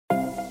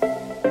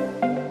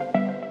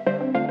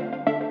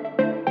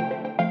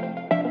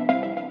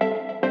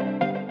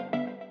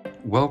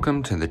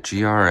Welcome to the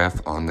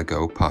GRF On The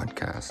Go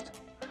podcast.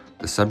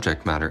 The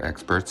subject matter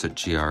experts at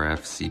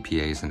GRF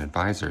CPAs and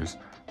advisors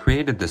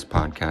created this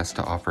podcast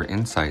to offer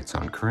insights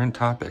on current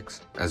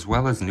topics, as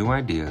well as new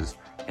ideas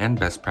and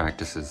best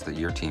practices that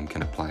your team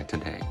can apply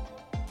today.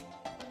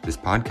 This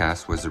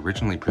podcast was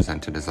originally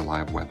presented as a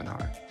live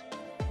webinar.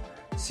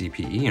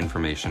 CPE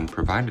information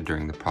provided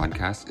during the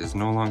podcast is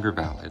no longer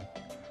valid,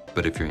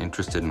 but if you're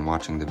interested in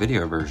watching the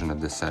video version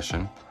of this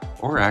session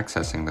or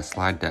accessing the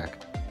slide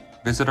deck,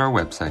 visit our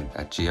website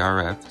at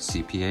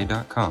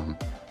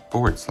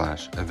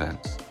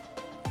grfcpa.com/events.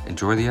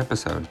 Enjoy the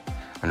episode,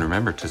 and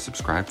remember to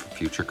subscribe for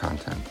future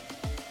content.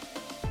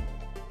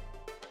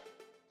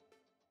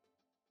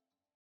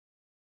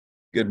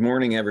 Good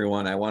morning,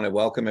 everyone. I want to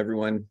welcome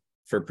everyone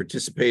for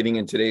participating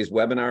in today's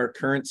webinar,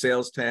 Current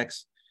Sales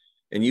Tax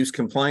and Use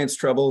Compliance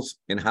Troubles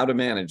and How to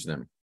Manage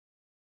Them.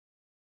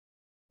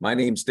 My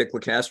name's Dick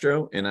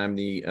Locastro, and I'm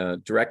the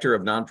Director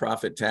of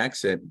Nonprofit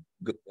Tax at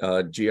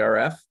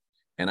GRF.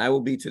 And I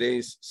will be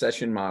today's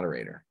session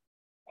moderator.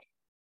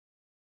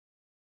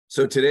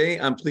 So today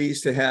I'm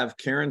pleased to have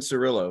Karen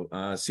Syrylo,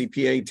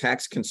 CPA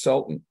tax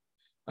consultant,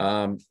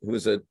 who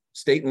is a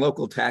state and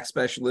local tax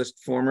specialist,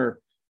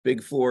 former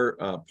Big Four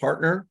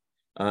partner.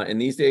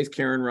 And these days,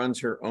 Karen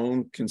runs her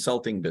own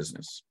consulting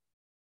business.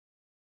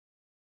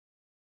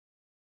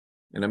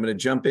 And I'm going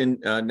to jump in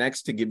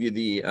next to give you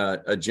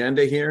the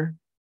agenda here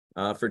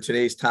for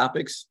today's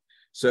topics.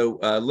 So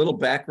a little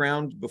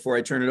background before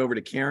I turn it over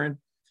to Karen.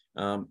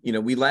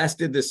 We last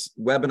did this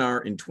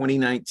webinar in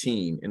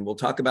 2019, and we'll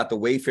talk about the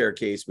Wayfair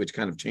case, which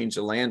kind of changed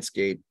the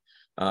landscape.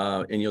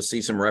 And you'll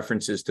see some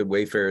references to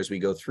Wayfair as we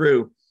go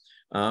through.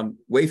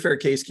 Wayfair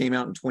case came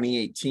out in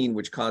 2018,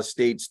 which caused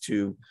states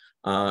to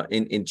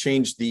and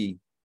change the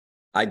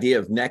idea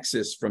of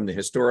nexus from the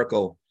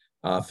historical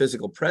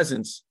physical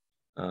presence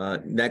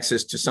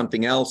nexus to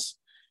something else.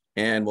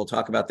 And we'll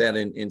talk about that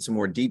in some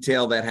more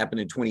detail. That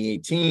happened in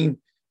 2018.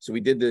 So we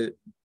did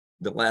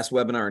the last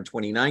webinar in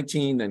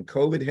 2019, then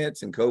COVID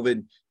hits, and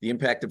the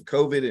impact of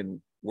COVID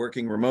and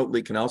working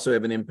remotely can also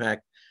have an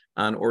impact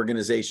on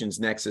organizations'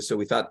 nexus. So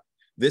we thought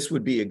this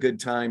would be a good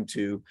time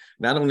to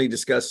not only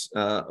discuss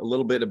a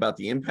little bit about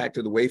the impact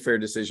of the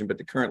Wayfair decision, but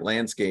the current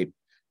landscape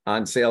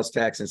on sales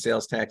tax and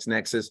sales tax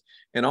nexus,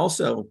 and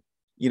also,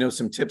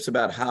 some tips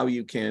about how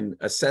you can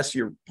assess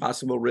your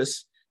possible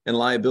risks and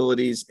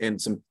liabilities,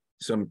 and some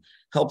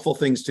helpful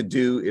things to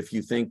do if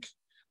you think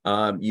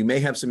you may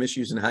have some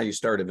issues and how you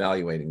start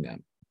evaluating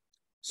them.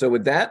 So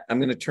with that, I'm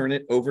going to turn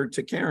it over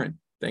to Karen.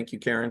 Thank you,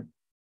 Karen.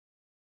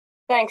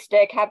 Thanks,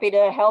 Dick. Happy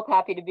to help.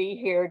 Happy to be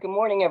here. Good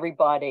morning,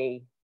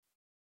 everybody.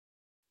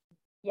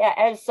 Yeah,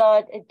 as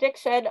Dick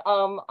said,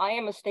 I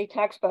am a state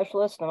tax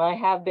specialist, and I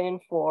have been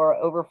for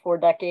over 4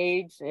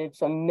 decades.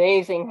 It's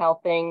amazing how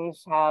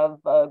things have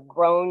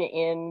grown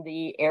in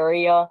the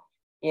area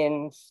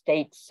in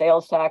state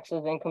sales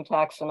taxes, income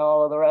tax, and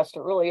all of the rest.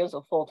 It really is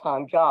a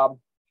full-time job.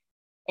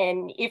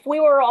 And if we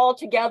were all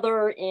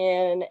together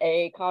in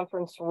a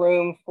conference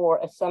room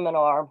for a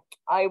seminar,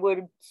 I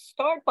would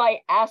start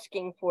by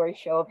asking for a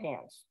show of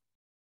hands.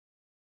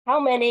 How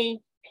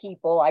many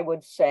people, I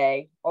would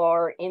say,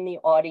 are in the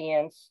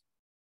audience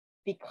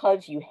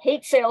because you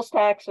hate sales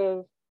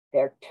taxes,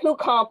 they're too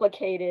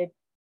complicated,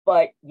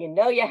 but you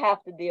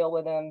have to deal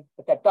with them,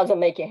 but that doesn't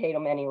make you hate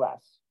them any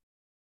less?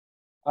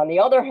 On the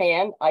other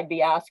hand, I'd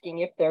be asking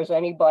if there's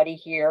anybody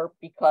here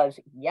because,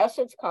 yes,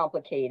 it's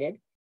complicated,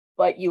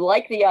 but you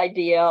like the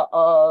idea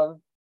of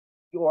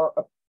your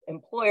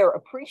employer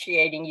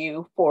appreciating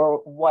you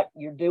for what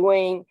you're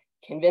doing,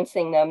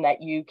 convincing them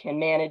that you can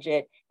manage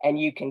it and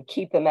you can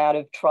keep them out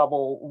of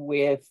trouble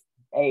with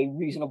a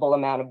reasonable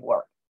amount of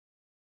work.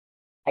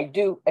 I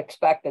do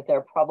expect that there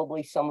are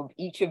probably some of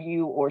each of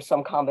you or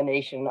some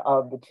combination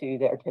of the two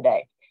there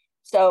today.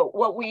 So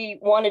what we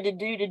wanted to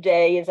do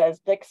today is, as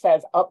Dick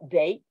says,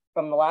 update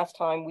from the last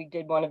time we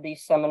did one of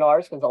these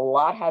seminars, because a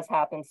lot has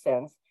happened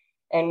since.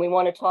 And we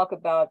want to talk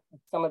about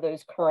some of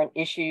those current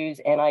issues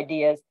and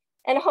ideas,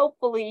 and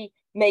hopefully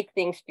make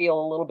things feel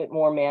a little bit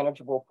more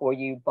manageable for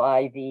you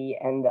by the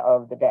end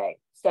of the day.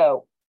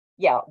 So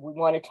yeah, we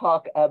want to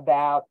talk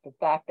about the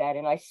fact that,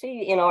 and I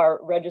see in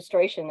our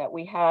registration that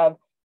we have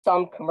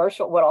some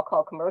commercial, what I'll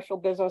call commercial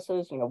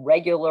businesses,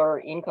 regular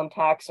income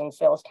tax and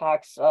sales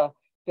tax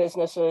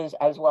businesses,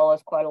 as well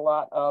as quite a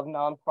lot of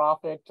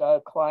nonprofit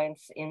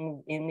clients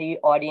in the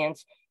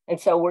audience. And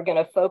so we're going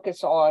to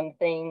focus on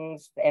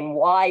things and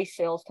why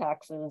sales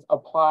taxes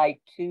apply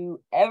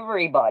to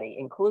everybody,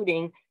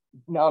 including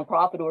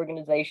nonprofit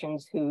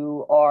organizations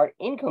who are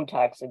income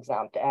tax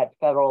exempt at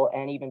federal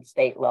and even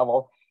state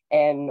level,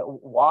 and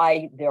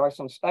why there are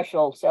some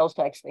special sales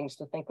tax things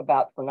to think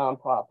about for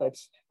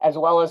nonprofits, as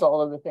well as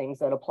all of the things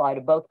that apply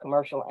to both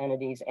commercial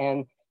entities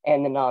and the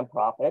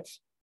nonprofits.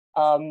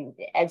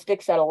 As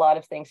Dick said, a lot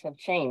of things have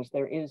changed.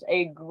 There is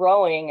a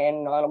growing,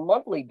 and on a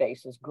monthly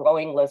basis,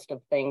 growing list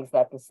of things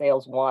that the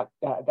states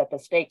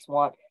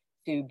want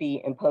to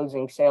be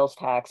imposing sales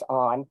tax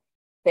on.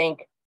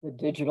 Think the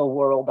digital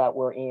world that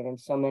we're in, and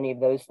so many of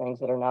those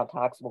things that are now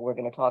taxable. We're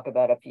going to talk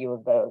about a few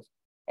of those.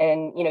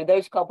 And,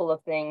 those couple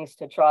of things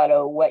to try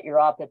to whet your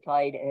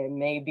appetite and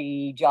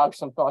maybe jog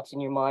some thoughts in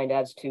your mind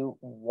as to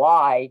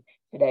why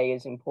today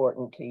is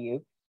important to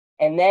you.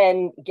 And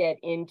then get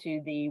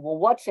into well,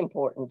 what's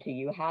important to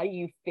you? How do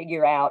you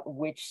figure out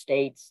which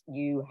states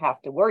you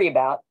have to worry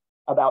about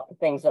the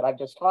things that I've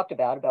just talked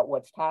about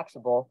what's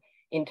taxable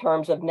in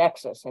terms of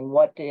nexus, and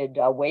what did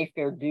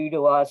Wayfair do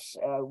to us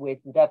with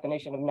the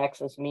definition of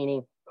nexus,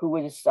 meaning who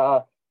is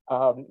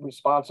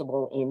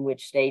responsible in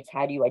which states?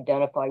 How do you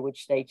identify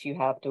which states you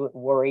have to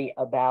worry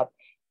about?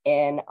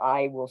 And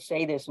I will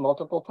say this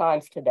multiple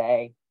times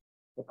today,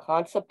 the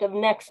concept of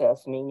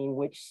nexus, meaning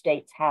which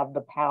states have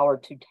the power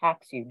to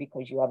tax you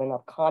because you have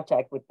enough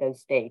contact with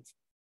those states.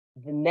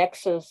 The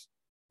nexus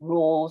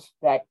rules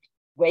that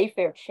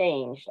Wayfair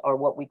changed are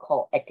what we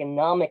call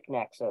economic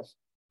nexus.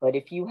 But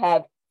if you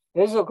have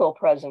physical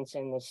presence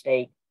in the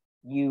state,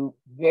 you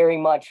very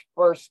much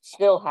first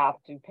still have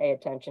to pay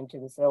attention to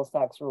the sales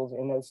tax rules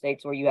in those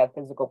states where you have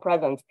physical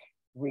presence,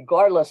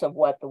 regardless of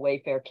what the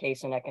Wayfair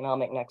case and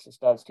economic nexus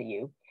does to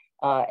you.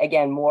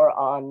 Again, more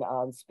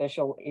on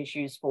special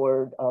issues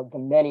for the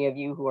many of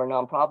you who are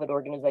nonprofit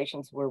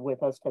organizations who are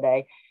with us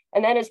today.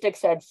 And then, as Dick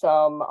said,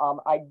 some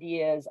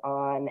ideas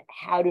on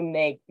how to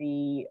make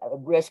the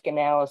risk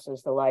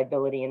analysis, the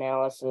liability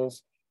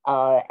analysis,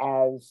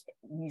 as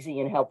easy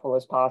and helpful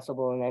as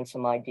possible, and then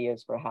some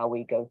ideas for how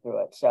we go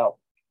through it. So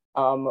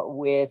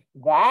with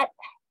that,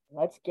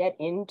 let's get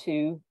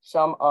into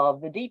some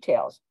of the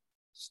details,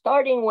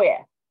 starting with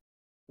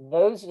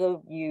those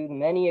of you,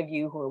 many of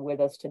you who are with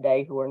us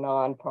today who are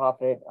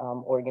nonprofit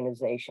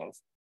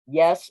organizations.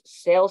 Yes,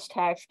 sales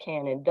tax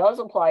can and does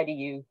apply to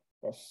you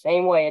the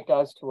same way it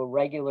does to a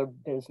regular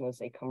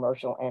business, a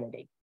commercial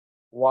entity.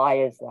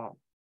 Why is that?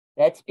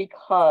 That's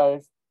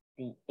because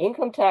the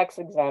income tax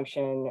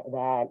exemption,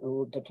 that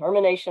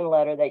determination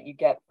letter that you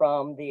get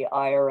from the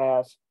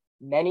IRS,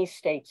 many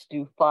states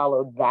do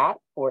follow that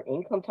for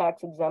income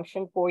tax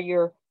exemption for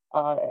your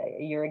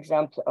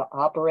exempt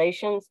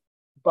operations,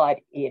 but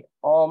it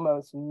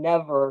almost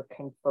never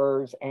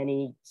confers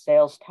any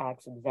sales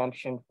tax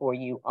exemption for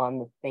you on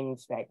the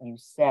things that you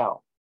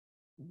sell.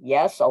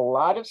 Yes, a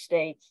lot of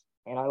states,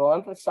 and I will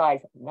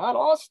emphasize, not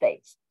all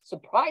states,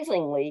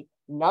 surprisingly,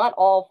 not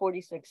all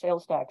 46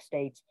 sales tax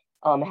states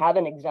have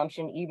an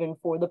exemption even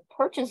for the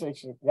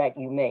purchases that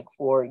you make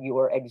for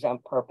your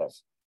exempt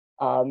purpose.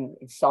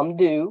 Some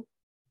do,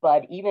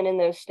 but even in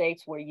those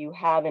states where you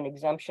have an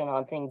exemption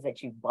on things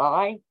that you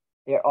buy,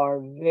 there are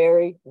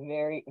very,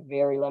 very,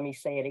 very, let me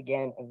say it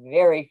again,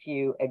 very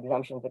few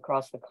exemptions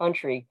across the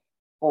country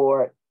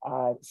for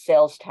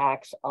sales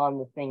tax on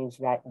the things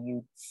that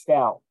you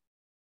sell.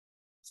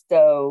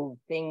 So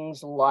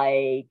things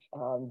like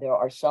there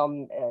are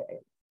some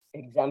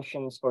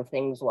exemptions for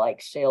things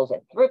like sales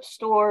at thrift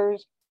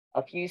stores.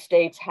 A few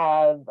states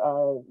have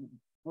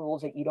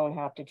rules that you don't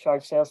have to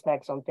charge sales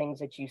tax on things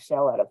that you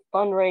sell at a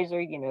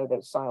fundraiser,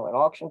 those silent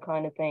auction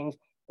kind of things,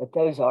 but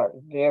those are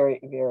very,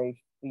 very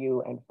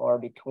few and far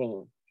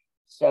between.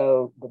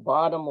 So the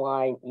bottom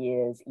line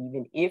is,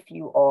 even if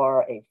you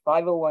are a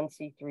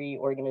 501c3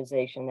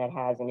 organization that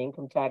has an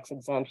income tax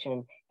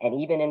exemption, and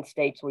even in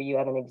states where you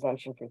have an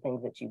exemption for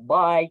things that you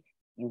buy,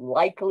 you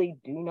likely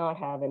do not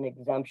have an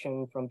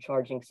exemption from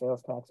charging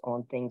sales tax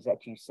on things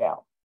that you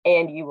sell.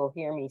 And you will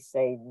hear me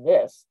say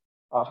this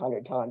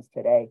 100 times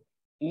today.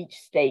 Each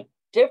state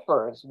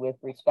differs with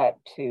respect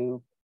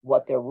to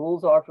what their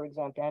rules are for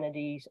exempt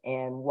entities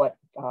and what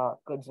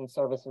goods and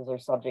services are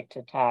subject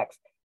to tax.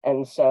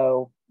 And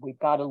so we've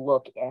got to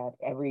look at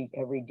every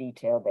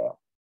detail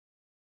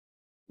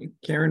there.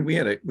 Karen, we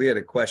had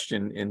a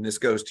question, and this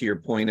goes to your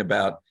point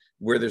about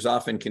where there's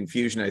often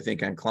confusion, I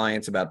think, on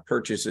clients about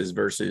purchases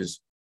versus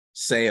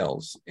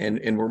sales.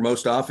 And we're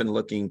most often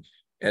looking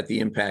at the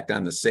impact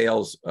on the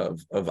sales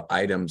of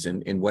items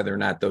and whether or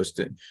not those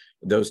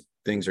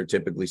things are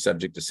typically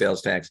subject to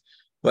sales tax.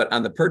 But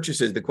on the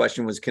purchases, the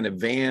question was, can a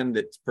van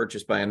that's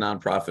purchased by a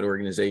nonprofit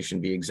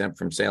organization be exempt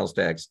from sales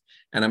tax?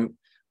 And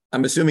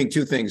I'm assuming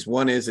two things.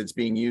 One is it's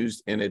being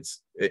used and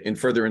it's in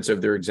furtherance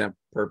of their exempt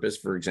purpose,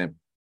 for example,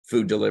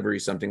 food delivery,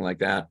 something like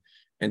that.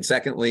 And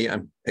secondly,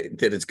 that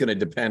it's going to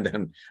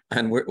depend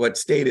on what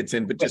state it's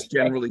in, but just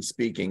generally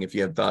speaking, if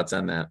you have thoughts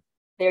on that.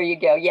 There you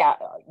go. Yeah.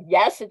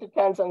 Yes, it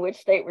depends on which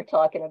state we're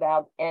talking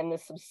about. And the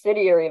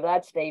subsidiary of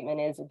that statement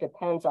is it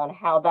depends on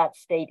how that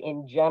state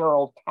in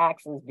general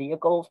taxes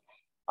vehicles.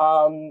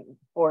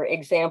 For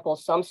example,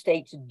 some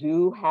states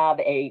do have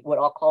what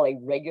I'll call a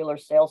regular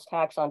sales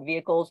tax on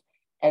vehicles.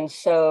 And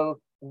so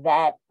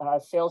that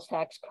sales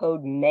tax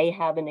code may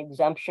have an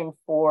exemption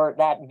for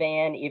that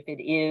van if it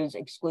is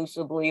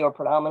exclusively or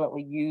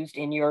predominantly used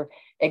in your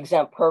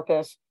exempt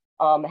purpose.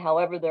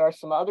 However, there are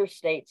some other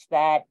states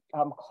that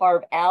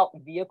carve out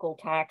vehicle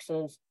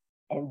taxes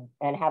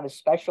and have a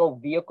special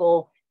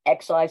vehicle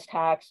excise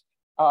tax.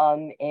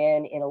 And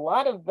in a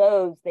lot of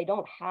those, they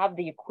don't have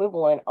the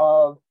equivalent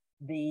of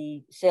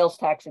the sales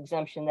tax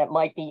exemption that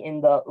might be in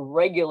the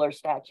regular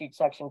statute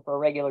section for a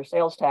regular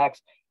sales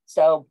tax.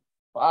 So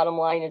bottom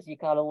line is you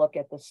got to look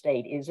at the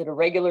state. Is it a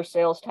regular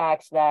sales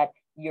tax that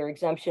your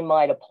exemption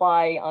might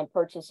apply on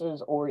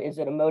purchases, or is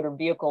it a motor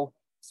vehicle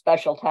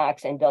special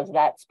tax, and does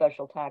that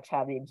special tax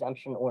have the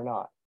exemption or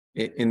not?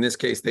 In this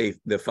case,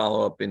 the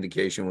follow-up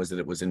indication was that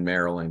it was in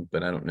Maryland,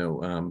 but I don't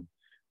know.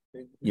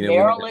 We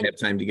don't have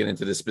time to get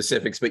into the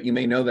specifics, but you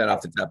may know that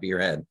off the top of your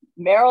head.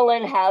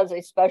 Maryland has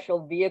a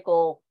special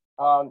vehicle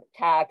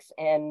tax,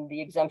 and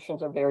the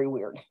exemptions are very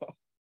weird.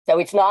 So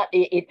it's not,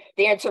 the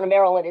answer to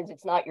Maryland is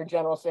it's not your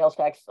general sales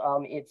tax,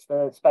 it's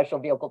the special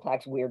vehicle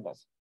tax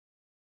weirdness.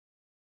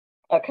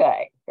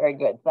 Okay, very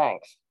good,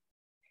 thanks.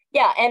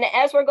 Yeah, and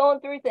as we're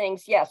going through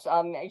things, yes,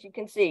 as you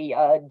can see,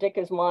 Dick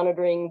is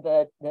monitoring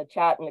the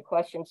chat and the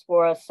questions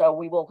for us, so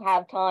we will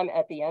have time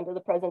at the end of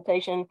the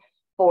presentation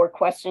for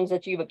questions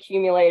that you've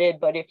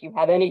accumulated, but if you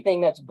have anything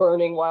that's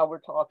burning while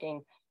we're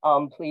talking,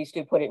 please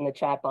do put it in the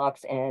chat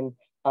box, and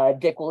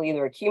Dick will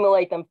either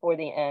accumulate them for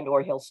the end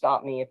or he'll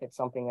stop me if it's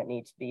something that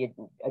needs to be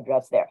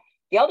addressed there.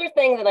 The other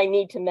thing that I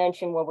need to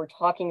mention when we're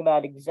talking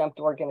about exempt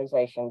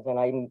organizations, and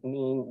I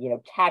mean,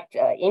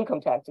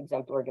 income tax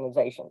exempt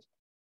organizations,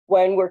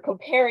 when we're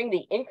comparing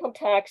the income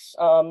tax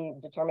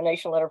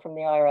determination letter from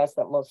the IRS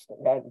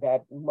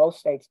that most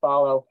states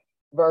follow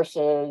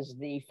versus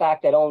the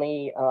fact that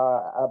only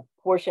a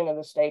portion of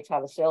the states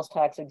have a sales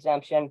tax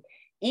exemption,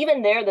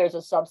 even there's a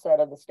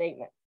subset of the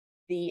statement.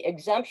 The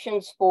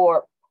exemptions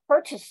for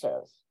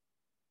purchases,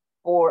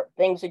 for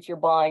things that you're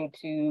buying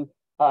to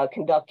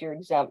conduct your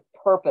exempt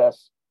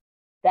purpose,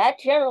 that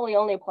generally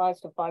only applies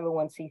to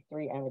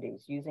 501c3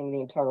 entities using the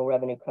Internal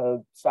Revenue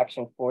Code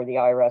section for the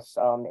IRS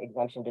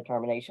exemption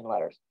determination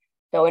letters.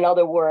 So in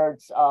other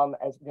words,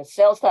 as the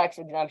sales tax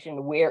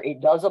exemption, where it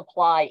does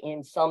apply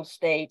in some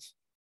states,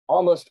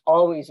 almost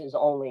always is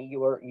only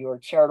your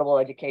charitable,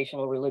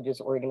 educational, religious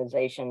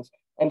organizations.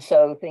 And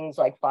so things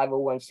like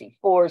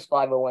 501c4s,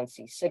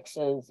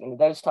 501c6s,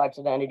 those types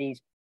of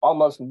entities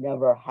almost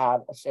never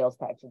have a sales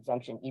tax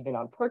exemption, even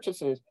on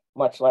purchases,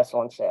 much less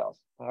on sales.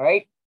 All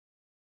right.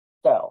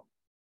 So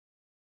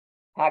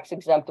tax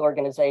exempt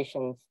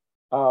organizations,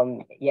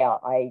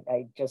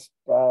 I just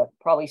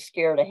probably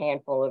scared a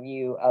handful of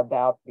you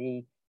about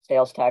the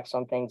sales tax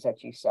on things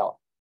that you sell.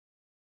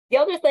 The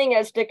other thing,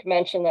 as Dick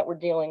mentioned, that we're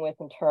dealing with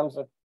in terms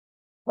of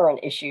current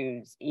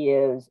issues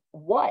is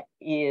what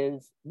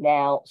is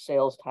now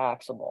sales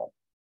taxable.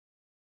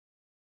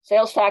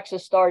 Sales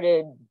taxes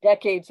started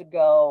decades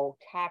ago,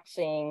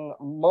 taxing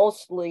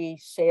mostly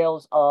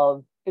sales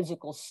of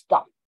physical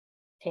stuff,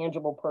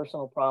 tangible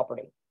personal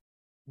property.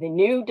 The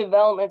new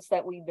developments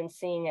that we've been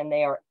seeing, and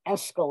they are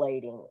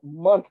escalating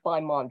month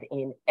by month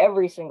in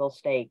every single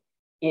state,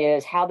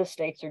 is how the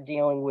states are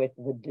dealing with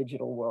the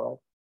digital world.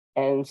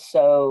 And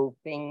so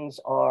things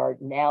are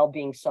now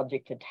being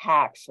subject to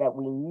tax that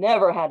we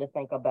never had to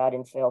think about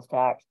in sales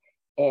tax.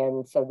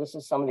 And so this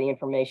is some of the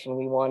information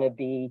we want to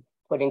be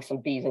putting some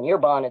bees in your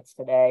bonnets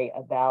today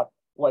about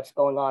what's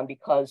going on,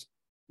 because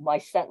my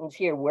sentence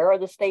here, where are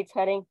the states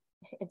heading?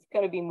 It's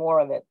going to be more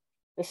of it.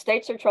 The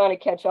states are trying to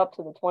catch up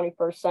to the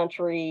 21st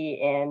century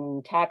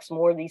and tax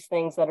more of these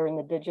things that are in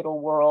the digital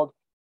world,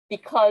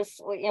 because,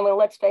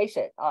 let's face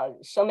it,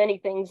 so many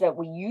things that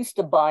we used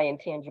to buy in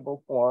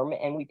tangible form,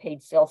 and we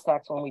paid sales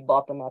tax when we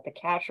bought them at the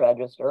cash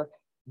register,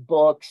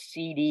 books,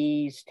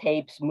 CDs,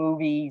 tapes,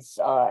 movies,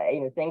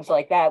 things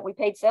like that, we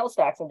paid sales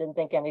tax and didn't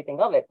think anything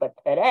of it. But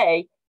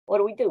today, what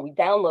do? We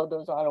download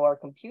those onto our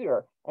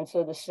computer. And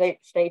so the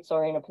states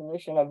are in a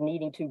position of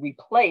needing to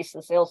replace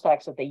the sales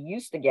tax that they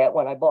used to get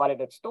when I bought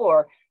it at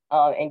store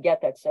and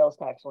get that sales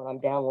tax when I'm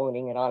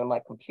downloading it onto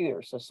my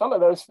computer. So some of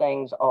those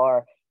things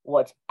are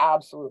what's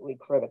absolutely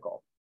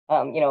critical.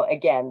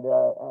 Again,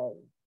 the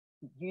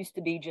used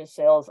to be just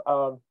sales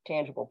of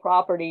tangible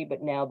property,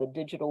 but now the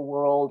digital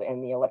world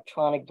and the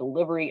electronic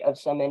delivery of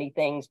so many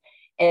things.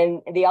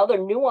 And the other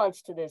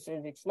nuance to this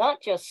is it's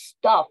not just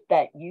stuff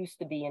that used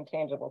to be in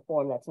tangible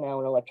form that's now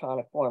in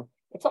electronic form.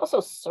 It's also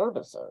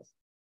services.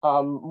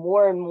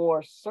 More and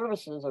more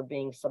services are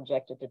being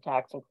subjected to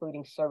tax,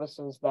 including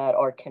services that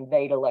are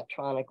conveyed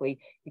electronically,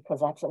 because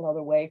that's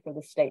another way for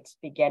the states to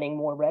be getting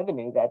more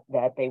revenue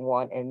that they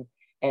want and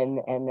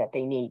that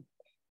they need.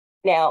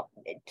 Now,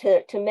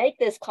 to make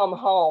this come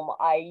home,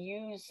 I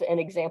use an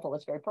example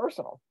that's very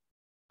personal.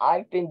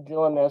 I've been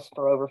doing this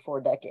for over 4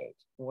 decades.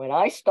 When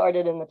I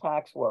started in the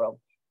tax world,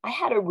 I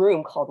had a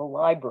room called a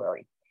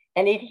library,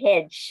 and it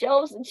had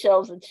shelves and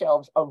shelves and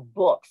shelves of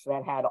books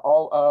that had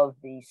all of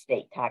the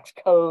state tax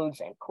codes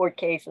and court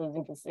cases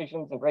and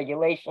decisions and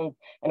regulations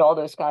and all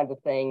those kinds of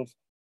things.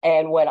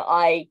 And when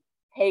I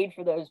paid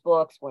for those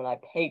books, when I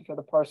paid for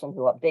the person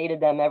who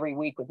updated them every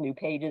week with new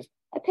pages,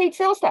 I paid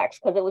sales tax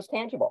because it was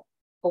tangible.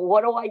 But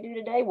what do I do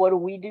today? What do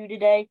we do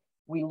today?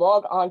 We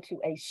log on to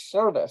a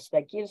service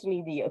that gives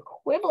me the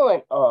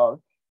equivalent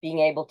of being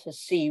able to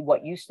see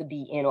what used to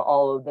be in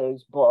all of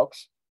those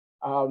books.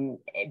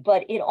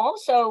 But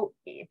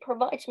it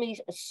provides me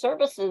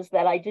services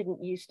that I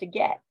didn't used to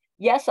get.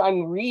 Yes,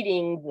 I'm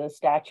reading the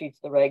statutes,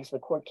 the regs, the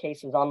court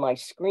cases on my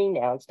screen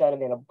now instead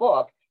of in a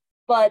book,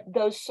 but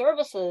those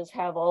services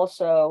have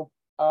also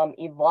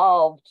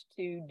evolved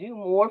to do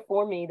more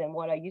for me than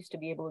what I used to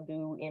be able to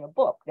do in a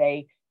book.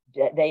 They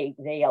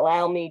They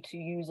allow me to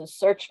use a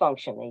search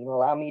function. They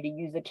allow me to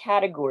use a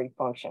category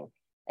function.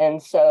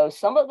 And so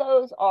some of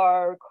those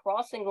are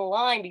crossing the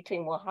line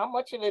between, well, how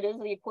much of it is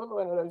the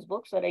equivalent of those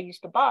books that I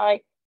used to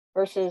buy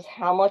versus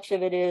how much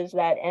of it is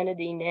that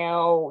entity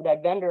now,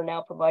 that vendor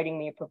now providing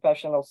me a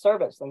professional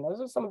service. And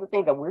those are some of the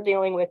things that we're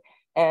dealing with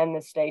and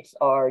the states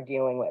are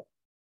dealing with.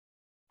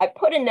 I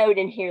put a note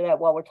in here that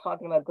while we're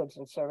talking about goods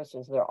and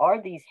services, there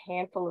are these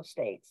handful of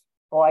states,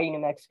 Hawaii, New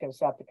Mexico,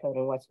 South Dakota,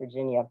 and West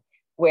Virginia,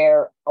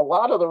 where a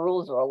lot of the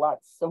rules are a lot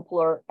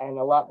simpler and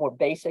a lot more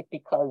basic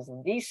because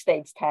these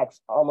states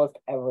tax almost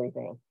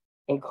everything,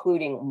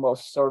 including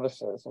most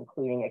services,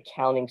 including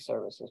accounting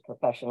services,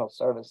 professional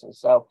services.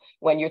 So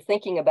when you're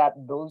thinking about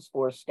those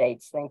 4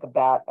 states, think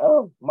about,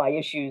 oh, my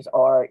issues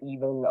are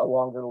even a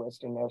longer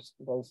list in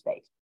those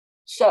states.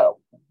 So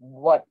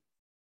what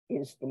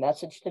is the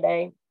message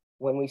today?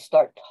 When we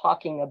start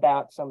talking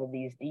about some of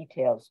these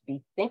details,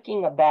 be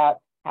thinking about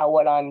how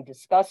what I'm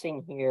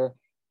discussing here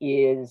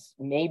is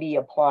maybe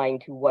applying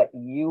to what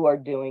you are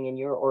doing in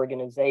your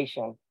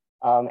organization,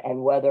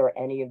 and whether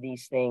any of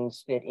these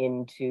things fit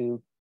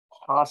into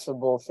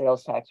possible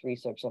sales tax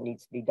research that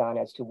needs to be done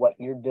as to what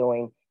you're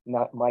doing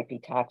might be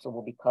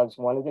taxable. Because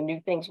one of the new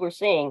things we're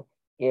seeing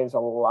is a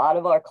lot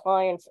of our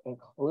clients,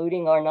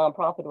 including our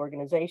nonprofit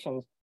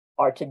organizations,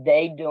 are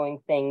today doing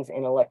things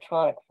in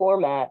electronic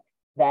format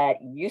that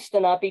used to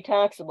not be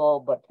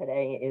taxable, but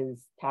today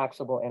is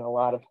taxable in a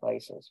lot of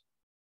places.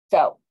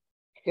 So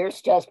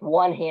here's just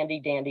one handy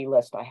dandy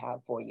list I have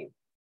for you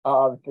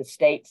of the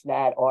states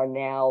that are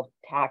now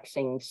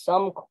taxing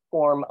some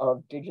form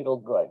of digital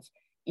goods,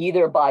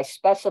 either by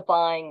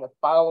specifying the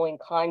following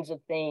kinds of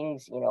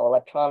things,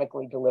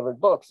 electronically delivered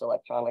books,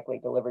 electronically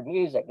delivered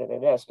music,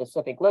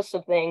 specific lists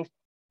of things,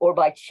 or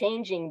by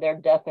changing their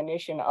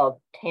definition of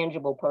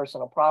tangible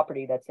personal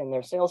property that's in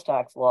their sales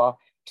tax law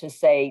to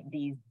say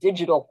these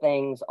digital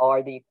things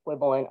are the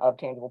equivalent of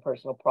tangible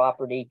personal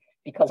property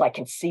because I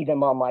can see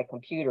them on my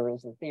computer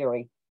is the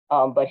theory.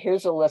 But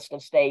here's a list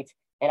of states,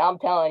 and I'm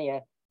telling you,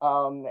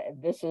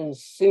 this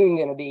is soon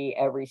going to be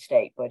every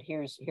state, but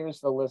here's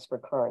the list for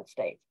current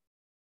states.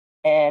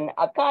 And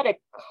I've got a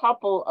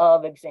couple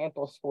of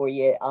examples for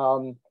you.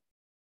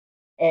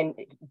 And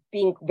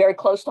being very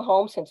close to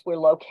home, since we're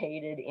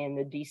located in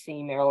the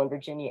DC, Maryland,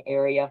 Virginia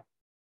area,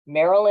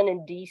 Maryland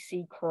and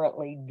DC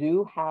currently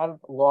do have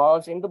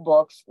laws in the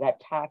books that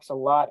tax a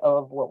lot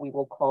of what we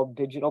will call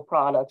digital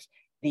products,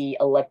 the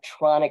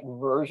electronic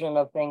version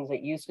of things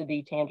that used to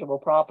be tangible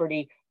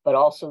property, but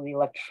also the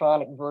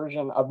electronic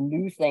version of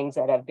new things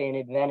that have been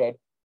invented.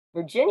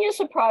 Virginia,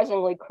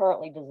 surprisingly,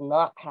 currently does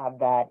not have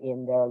that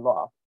in their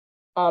law.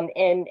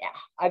 And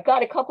I've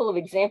got a couple of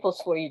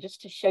examples for you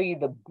just to show you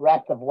the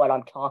breadth of what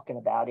I'm talking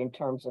about in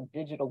terms of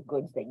digital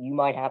goods that you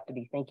might have to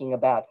be thinking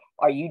about.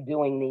 Are you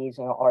doing these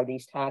and are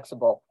these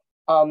taxable?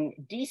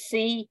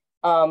 DC,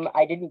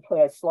 I didn't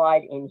put a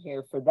slide in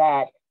here for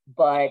that,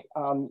 but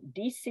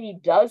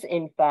DC does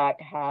in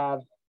fact have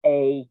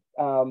a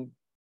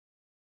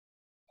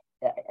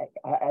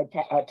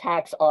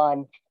tax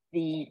on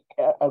the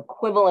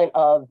equivalent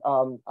of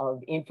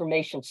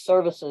information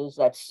services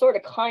that's sort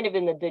of kind of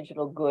in the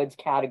digital goods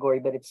category,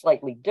 but it's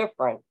slightly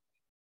different.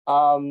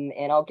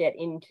 And I'll get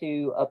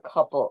into a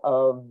couple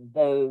of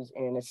those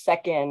in a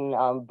second,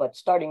 but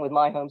starting with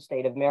my home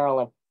state of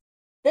Maryland.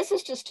 This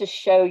is just to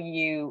show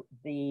you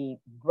the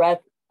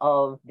breadth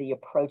of the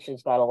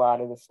approaches that a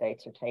lot of the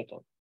states are taking.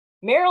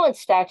 Maryland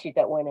statute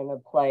that went into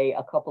play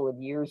a couple of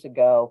years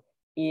ago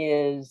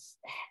is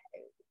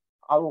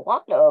a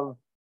lot of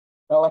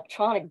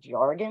electronic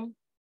jargon.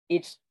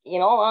 It's,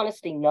 in all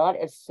honesty, not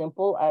as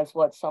simple as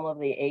what some of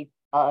the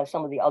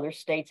other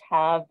states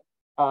have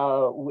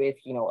with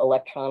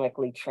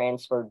electronically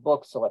transferred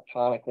books,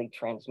 electronically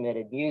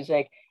transmitted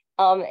music.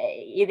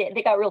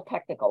 They got real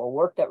technical. A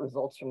work that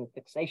results from the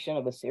fixation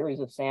of a series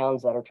of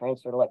sounds that are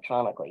transferred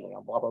electronically.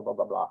 Blah blah blah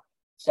blah blah.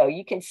 So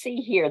you can see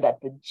here that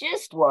the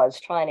gist was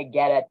trying to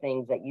get at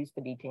things that used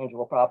to be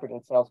tangible property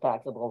and sales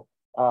taxable.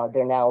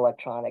 They're now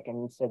electronic,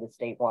 and so the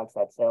state wants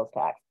that sales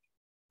tax.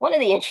 One of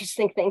the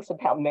interesting things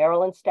about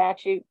Maryland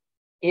statute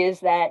is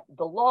that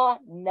the law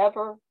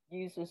never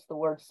uses the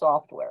word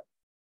software.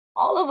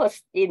 All of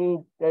us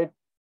in the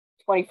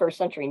 21st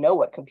century know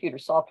what computer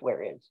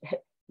software is.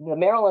 The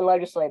Maryland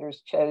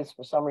legislators chose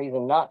for some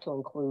reason not to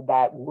include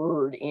that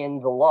word in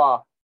the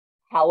law.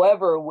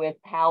 However, with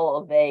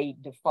how they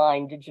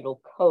define digital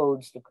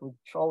codes, the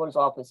comptroller's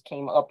office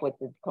came up with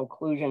the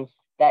conclusion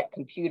that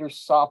computer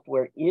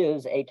software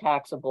is a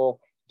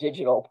taxable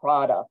digital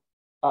product.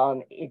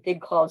 It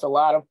did cause a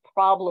lot of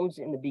problems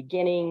in the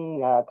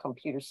beginning.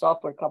 Computer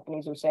software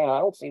companies were saying, I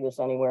don't see this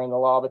anywhere in the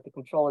law, but the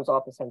comptroller's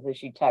office has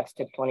issued tax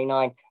tip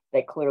 29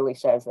 that clearly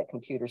says that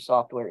computer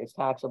software is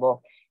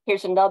taxable.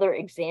 Here's another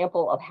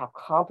example of how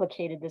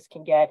complicated this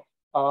can get.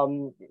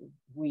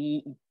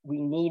 We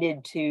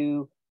needed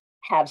to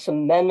have some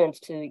amendments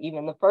to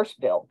even the first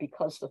bill,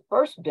 because the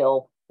first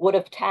bill would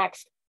have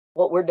taxed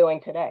what we're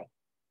doing today.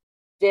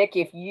 Dick,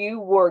 if you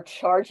were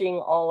charging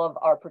all of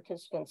our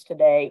participants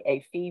today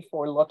a fee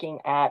for looking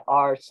at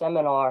our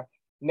seminar,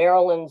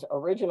 Maryland's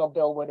original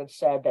bill would have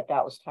said that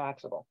that was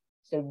taxable.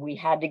 So we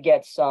had to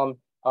get some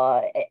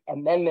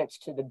amendments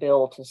to the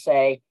bill to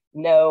say,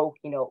 no,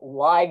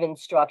 live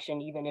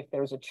instruction, even if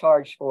there's a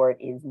charge for it,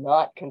 is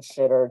not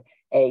considered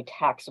a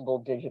taxable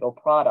digital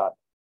product.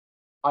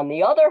 On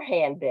the other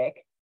hand,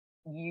 Dick,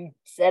 you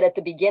said at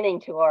the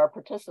beginning to our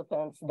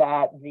participants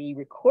that the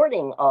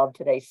recording of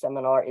today's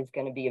seminar is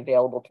going to be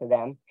available to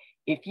them.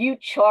 If you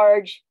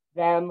charge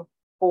them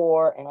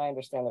for, and I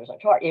understand there's no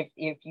charge,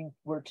 if you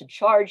were to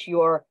charge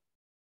your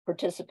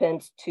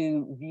participants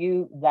to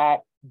view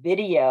that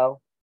video,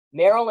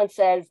 Maryland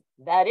says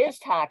that is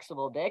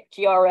taxable, Dick.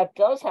 GRF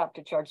does have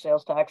to charge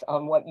sales tax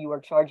on what you are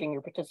charging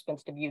your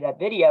participants to view that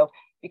video,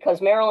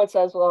 because Maryland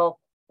says, well,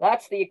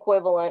 that's the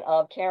equivalent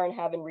of Karen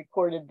having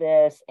recorded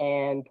this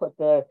and put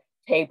the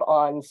tape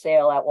on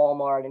sale at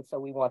Walmart, and so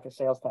we want the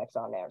sales tax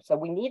on there. So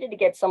we needed to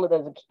get some of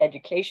those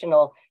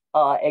educational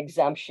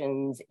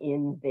exemptions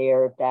in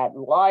there that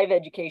live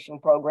education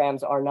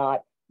programs are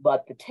not,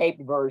 but the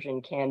taped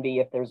version can be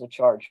if there's a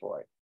charge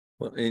for it.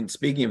 Well, and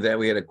speaking of that,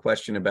 we had a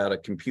question about a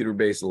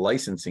computer-based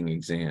licensing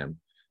exam.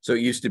 So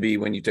it used to be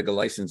when you took a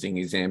licensing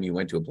exam, you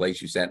went to a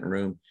place, you sat in a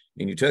room,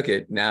 and you took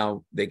it.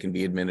 Now they can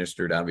be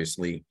administered,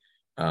 obviously,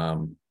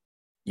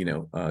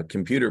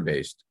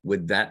 computer-based.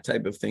 Would that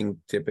type of thing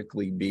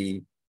typically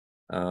be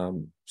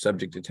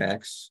subject to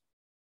tax?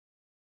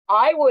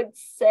 I would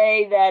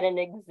say that an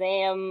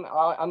exam,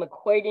 I'm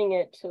equating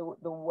it to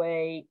the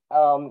way,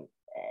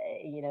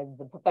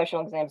 the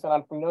professional exams that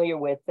I'm familiar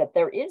with, that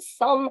there is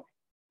some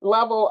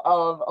level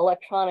of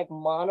electronic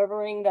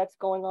monitoring that's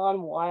going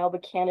on while the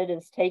candidate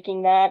is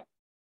taking that.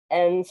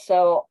 And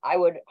so I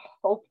would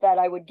hope that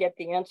I would get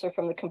the answer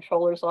from the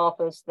controller's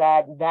office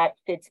that that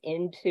fits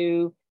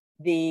into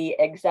the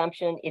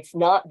exemption. It's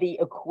not the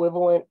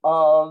equivalent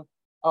of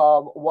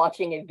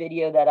watching a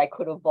video that I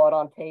could have bought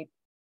on tape.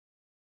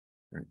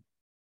 Right.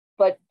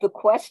 But the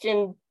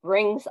question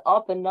brings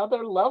up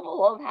another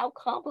level of how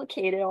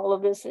complicated all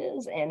of this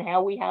is and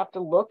how we have to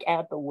look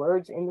at the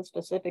words in the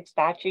specific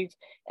statutes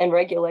and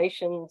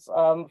regulations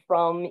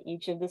from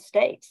each of the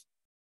states.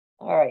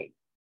 All right.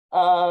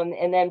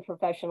 And then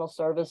professional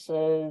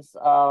services,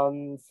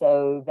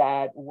 so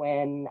that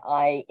when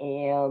I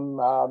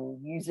am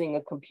using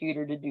a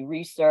computer to do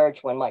research,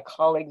 when my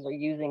colleagues are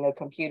using a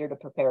computer to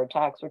prepare a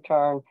tax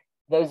return,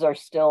 those are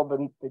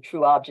still the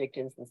true object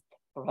is this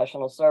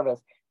professional service.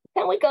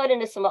 Then we got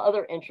into some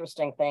other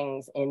interesting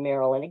things in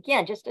Maryland,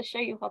 again, just to show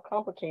you how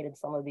complicated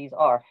some of these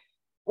are.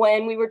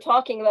 When we were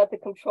talking about the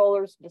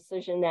controller's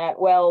decision that,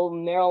 well,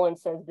 Maryland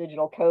says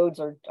digital codes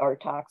are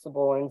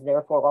taxable and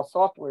therefore all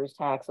software is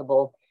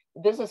taxable,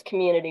 the business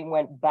community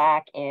went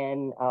back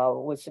and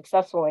was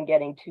successful in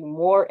getting 2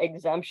 more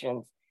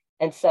exemptions.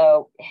 And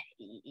so,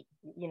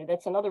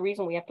 that's another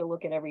reason we have to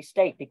look at every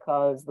state,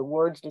 because the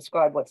words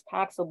describe what's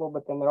taxable,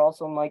 but then there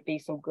also might be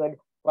some good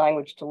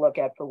language to look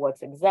at for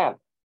what's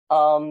exempt.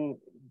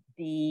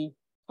 The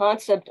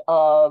concept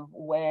of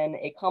when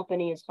a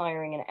company is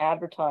hiring an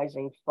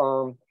advertising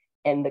firm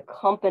and the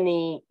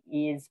company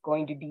is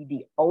going to be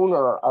the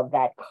owner of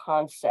that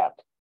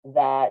concept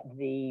that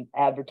the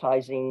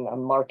advertising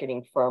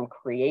marketing firm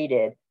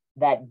created,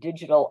 that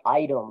digital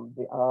item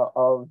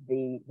of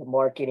the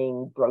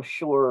marketing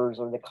brochures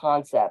or the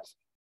concepts,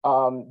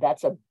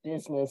 that's a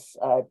business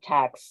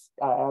tax,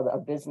 a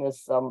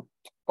business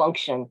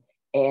function.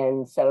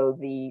 And so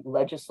the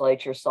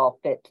legislature saw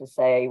fit to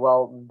say,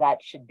 well, that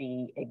should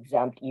be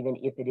exempt, even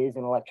if it is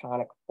in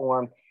electronic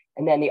form.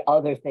 And then the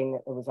other thing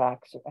that was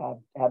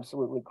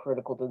absolutely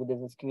critical to the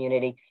business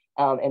community,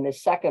 and the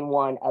second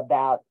one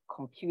about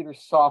computer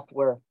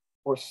software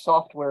or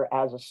software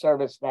as a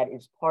service that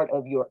is part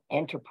of your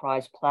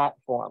enterprise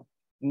platform,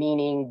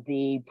 meaning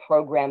the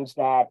programs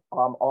that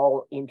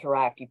all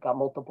interact. You've got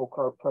multiple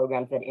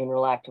programs that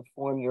interact to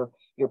form your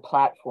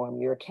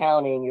platform, your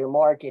accounting, your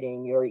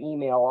marketing, your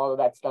email, all of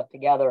that stuff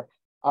together.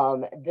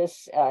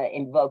 This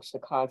invokes the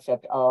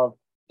concept of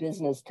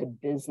business to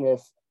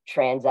business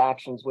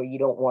transactions where you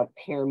don't want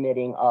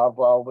pyramiding of,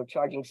 well, we're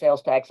charging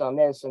sales tax on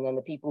this, and then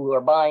the people who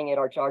are buying it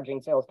are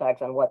charging sales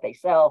tax on what they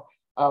sell.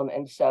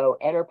 And so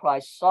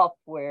enterprise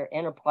software,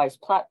 enterprise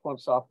platform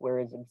software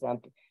is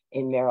exempt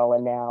in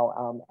Maryland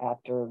now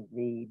after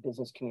the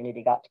business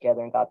community got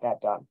together and got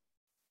that done.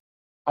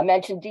 I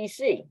mentioned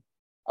DC.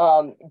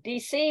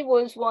 DC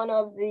was one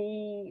of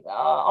the,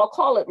 I'll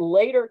call it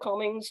later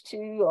comings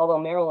to, although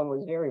Maryland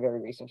was very,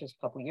 very recent, just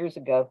a couple of years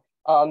ago.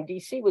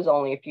 DC was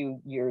only a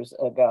few years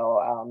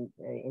ago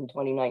in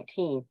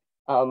 2019.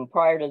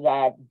 Prior to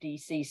that,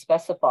 DC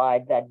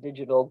specified that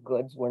digital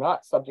goods were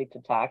not subject to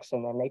tax,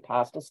 and then they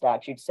passed a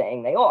statute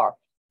saying they are.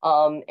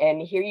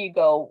 And here you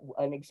go,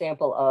 an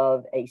example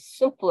of a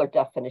simpler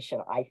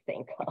definition, I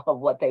think, of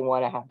what they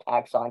want to have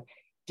tax on.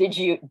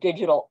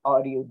 Digital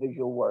audio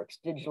visual works,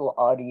 digital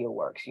audio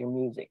works, your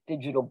music,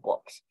 digital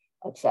books,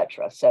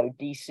 etc. So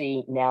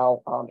DC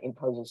now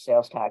imposes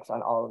sales tax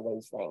on all of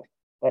those things.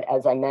 But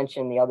as I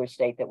mentioned, the other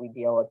state that we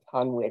deal a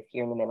ton with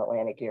here in the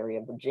Mid-Atlantic area,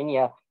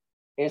 Virginia,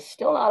 is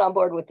still not on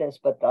board with this,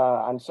 but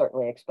I'm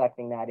certainly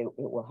expecting that it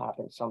will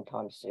happen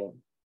sometime soon.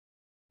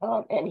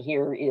 And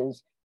here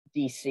is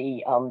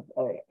DC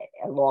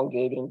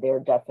elongating their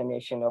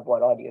definition of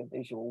what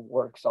audiovisual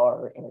works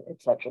are,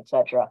 et cetera, et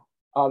cetera.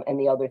 And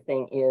the other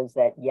thing is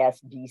that, yes,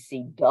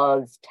 DC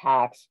does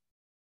tax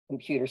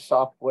computer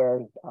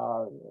software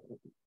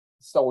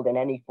sold in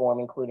any form,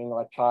 including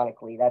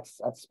electronically. That's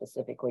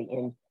specifically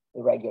in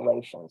the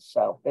regulations.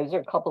 So those are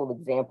a couple of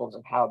examples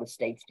of how the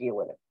states deal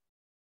with it.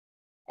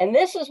 And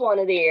this is one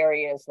of the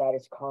areas that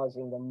is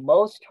causing the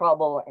most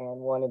trouble and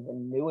one of the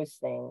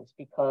newest things,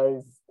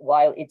 because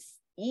while it's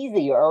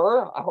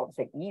easier, I won't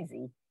say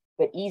easy,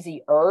 but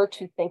easier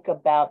to think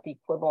about the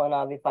equivalent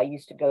of if I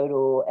used to go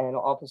to an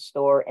office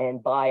store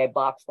and buy a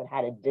box that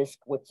had a disk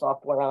with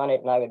software on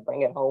it and I would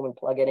bring it home and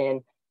plug it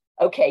in.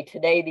 Okay,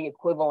 today the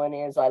equivalent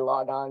is I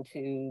log on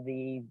to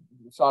the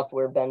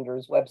software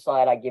vendor's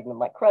website, I give them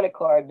my credit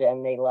card,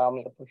 and they allow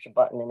me to push a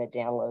button and it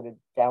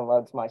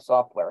downloads my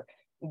software.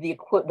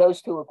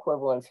 Those two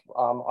equivalents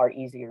are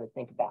easier to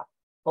think about.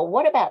 But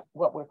what about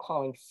what we're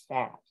calling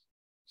SaaS,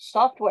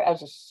 software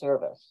as a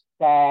service?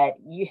 That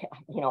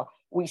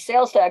we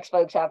sales tax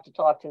folks have to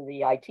talk to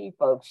the IT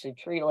folks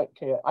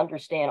to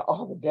understand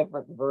all the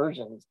different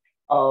versions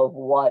of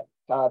what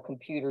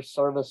computer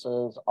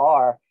services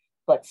are.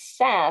 But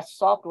SaaS,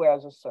 software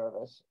as a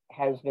service,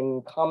 has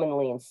been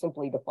commonly and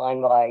simply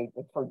defined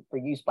for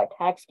use by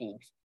tax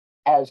geeks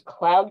as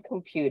cloud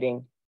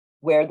computing,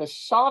 where the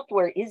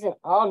software isn't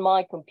on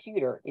my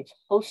computer, it's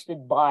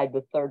hosted by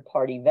the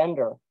third-party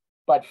vendor,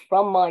 but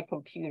from my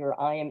computer,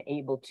 I am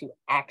able to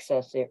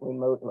access it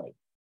remotely.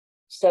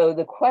 So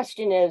the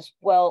question is,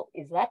 well,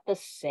 is that the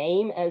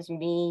same as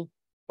me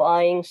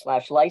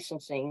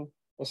buying/licensing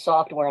the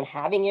software and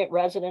having it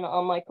resident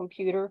on my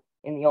computer?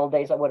 In the old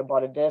days, I would have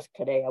bought a disk.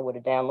 Today, I would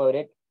have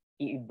downloaded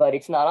it, but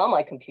it's not on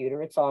my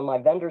computer. It's on my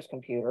vendor's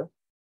computer.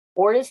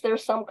 Or is there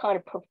some kind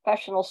of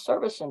professional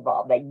service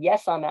involved that,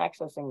 yes, I'm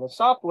accessing the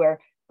software,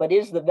 but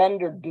is the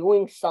vendor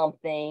doing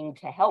something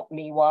to help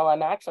me while I'm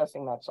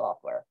accessing that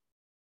software?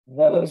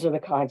 Those are the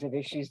kinds of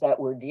issues that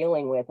we're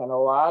dealing with. And a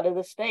lot of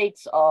the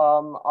states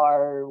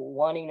are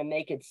wanting to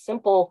make it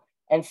simple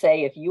and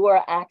say, if you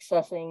are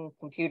accessing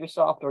computer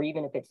software,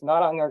 even if it's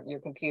not on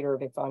your computer,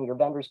 if it's on your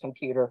vendor's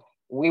computer,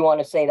 we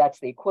want to say that's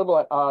the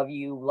equivalent of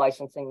you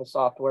licensing the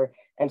software.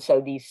 And so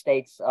these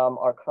states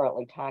are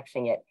currently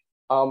taxing it.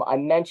 I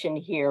mentioned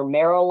here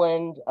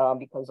Maryland,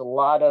 because a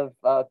lot of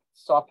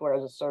software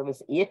as a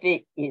service, if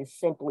it is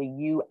simply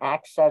you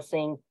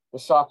accessing the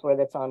software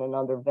that's on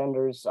another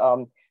vendor's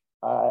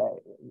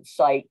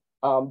site,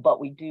 but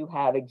we do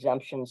have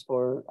exemptions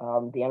for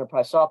the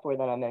enterprise software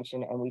that I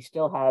mentioned, and we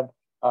still have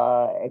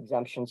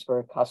exemptions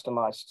for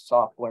customized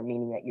software,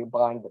 meaning that you're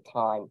buying the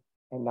time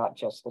and not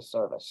just the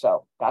service.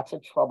 So that's a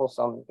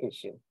troublesome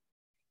issue.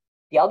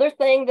 The other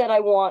thing that I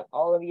want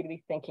all of you to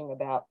be thinking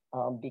about,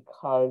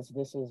 because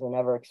this is an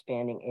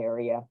ever-expanding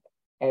area,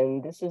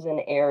 and this is an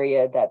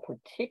area that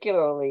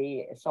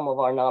particularly some of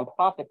our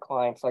nonprofit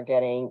clients are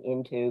getting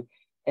into,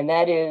 and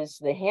that is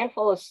the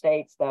handful of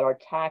states that are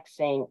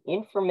taxing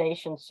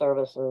information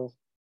services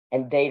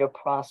and data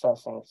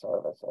processing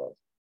services.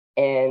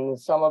 And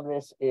some of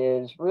this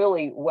is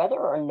really, whether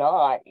or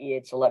not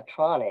it's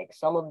electronic,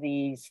 some of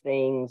these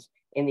things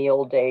in the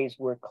old days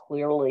were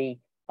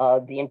clearly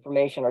the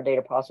information or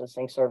data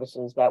processing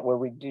services that were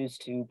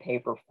reduced to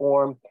paper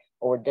form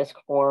or disk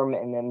form,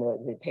 and then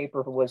the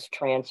paper was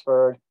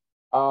transferred,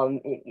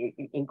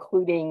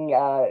 including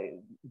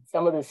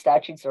some of the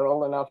statutes are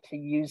old enough to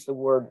use the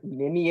word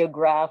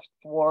mimeographed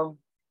form.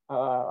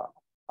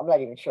 I'm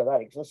not even sure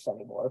that exists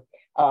anymore,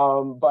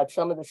 but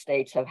some of the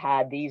states have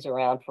had these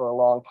around for a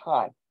long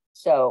time.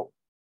 So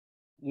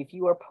if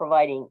you are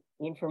providing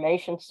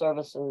information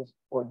services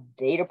or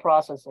data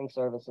processing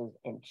services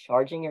and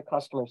charging your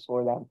customers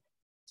for them,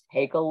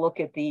 take a look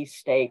at these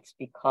states,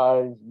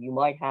 because you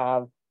might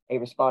have a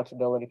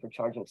responsibility for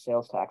charging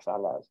sales tax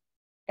on those.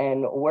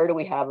 And where do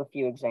we have a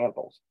few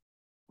examples?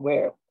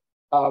 Where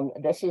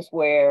this is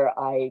where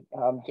I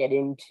get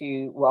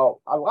into,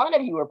 well, a lot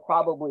of you are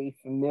probably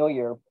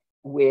familiar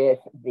with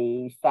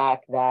the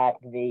fact that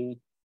the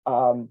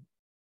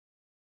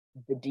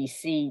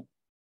DC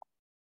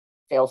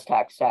sales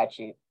tax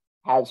statute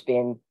has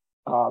been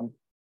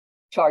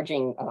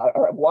charging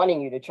or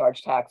wanting you to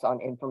charge tax on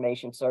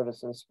information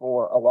services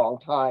for a long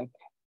time.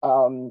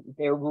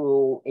 Their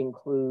rule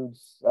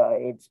includes,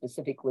 it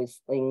specifically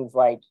things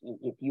like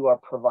if you are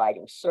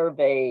providing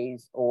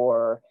surveys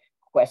or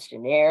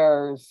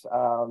questionnaires,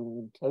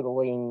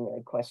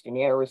 totaling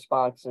questionnaire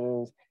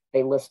responses.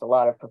 They list a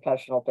lot of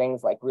professional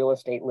things like real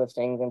estate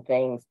listings and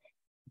things.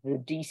 The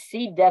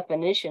DC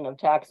definition of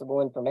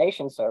taxable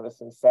information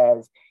services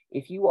says,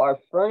 if you are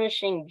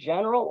furnishing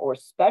general or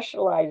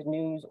specialized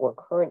news or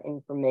current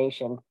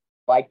information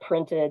by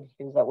printed,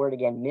 here's that word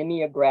again,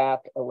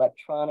 mimeographed,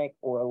 electronic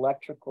or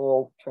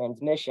electrical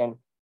transmission,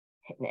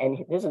 and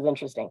this is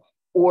interesting,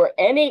 or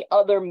any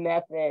other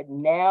method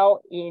now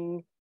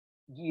in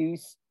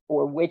use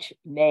or which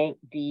may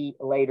be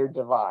later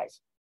devised.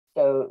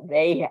 So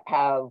they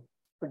have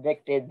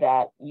predicted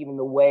that even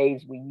the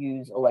ways we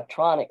use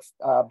electronics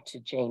to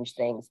change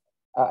things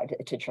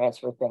to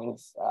transfer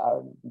things.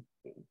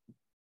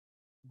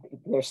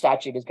 Their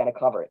statute is going to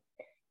cover it.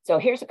 So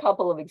here's a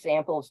couple of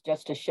examples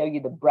just to show you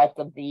the breadth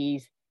of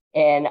these.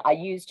 And I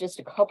use just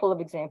a couple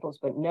of examples,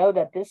 but know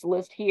that this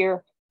list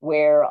here,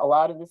 where a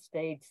lot of the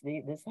states,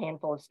 this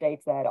handful of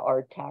states that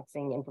are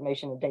taxing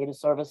information and data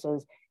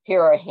services,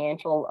 here are a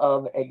handful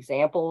of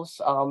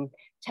examples.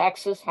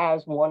 Texas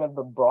has one of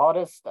the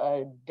broadest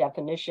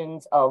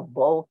definitions of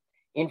both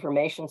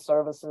information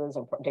services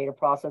and data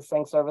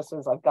processing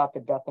services. I've got the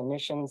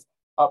definitions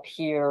up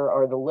here,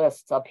 or the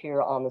lists up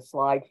here on the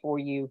slide for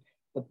you.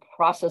 The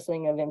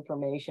processing of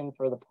information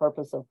for the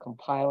purpose of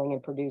compiling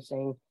and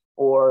producing,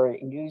 or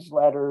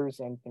newsletters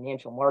and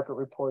financial market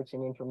reports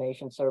and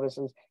information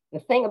services. The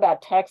thing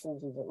about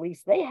Texas is at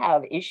least they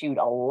have issued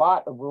a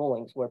lot of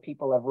rulings where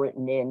people have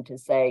written in to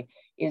say,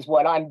 is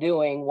what I'm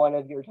doing one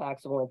of your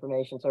taxable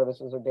information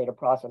services or data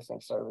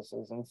processing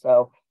services? And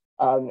so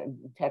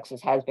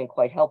Texas has been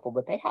quite helpful,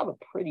 but they have a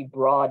pretty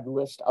broad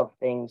list of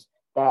things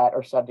that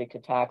are subject to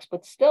tax.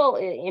 But still,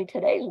 in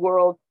today's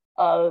world,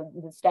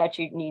 the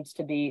statute needs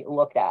to be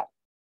looked at.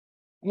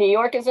 New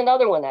York is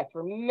another one that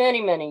for many,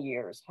 many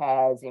years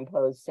has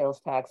imposed sales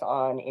tax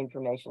on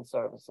information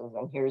services.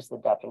 And here's the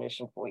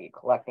definition for you: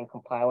 collecting,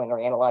 compiling, or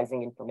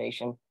analyzing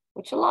information,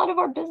 which a lot of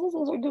our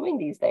businesses are doing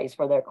these days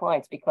for their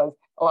clients, because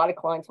a lot of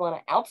clients want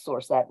to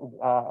outsource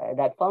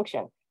that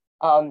function.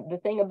 The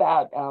thing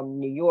about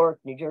New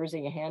York, New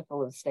Jersey, a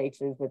handful of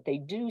states, is that they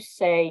do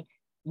say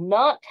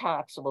not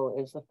taxable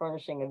is the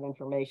furnishing of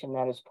information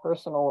that is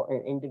personal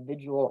or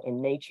individual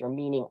in nature,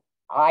 meaning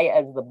I,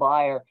 as the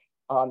buyer,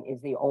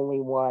 is the only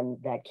one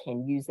that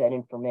can use that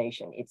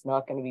information. It's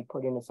not going to be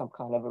put into some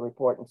kind of a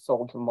report and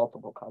sold to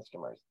multiple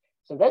customers.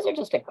 So those are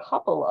just a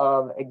couple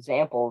of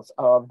examples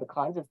of the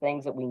kinds of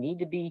things that we need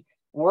to be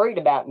worried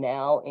about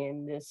now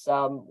in this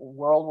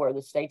world where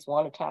the states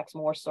want to tax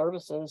more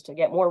services to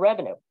get more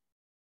revenue.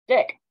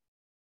 Dick.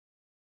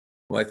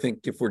 Well, I think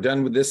if we're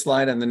done with this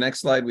slide, on the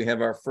next slide, we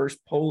have our first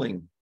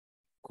polling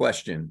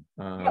question.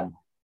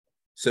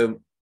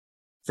 So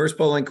first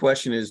polling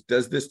question is,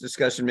 does this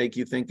discussion make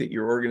you think that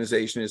your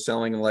organization is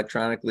selling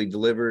electronically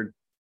delivered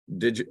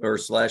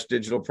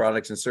digital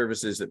products and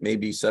services that may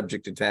be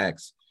subject to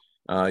tax?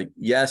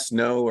 Yes,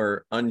 no,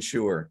 or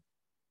unsure?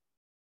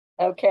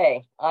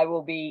 Okay, I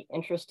will be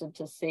interested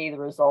to see the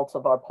results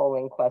of our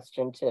polling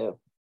question too.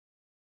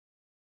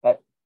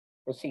 But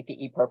for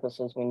CPE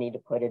purposes, we need to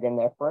put it in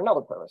there for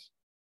another purpose.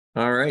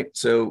 All right,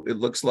 so it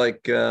looks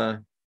like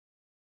on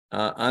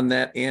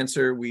that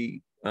answer,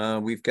 we've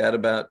got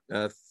about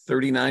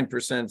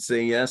 39%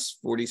 say yes,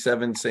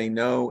 47 say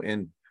no,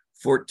 and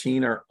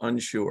 14 are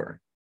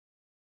unsure.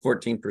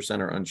 14%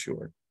 are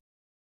unsure.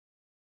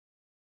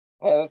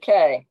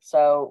 Okay,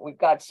 so we've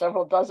got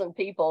several dozen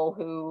people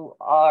who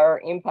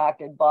are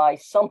impacted by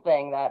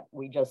something that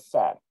we just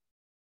said.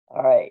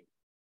 All right.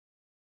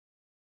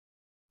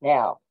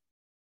 Now,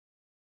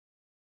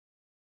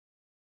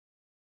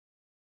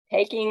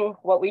 taking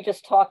what we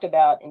just talked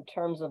about in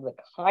terms of the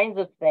kinds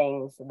of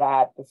things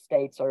that the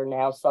states are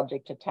now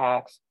subject to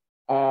tax,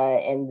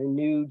 and the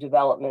new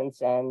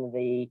developments and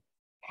the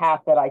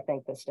path that I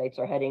think the states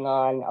are heading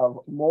on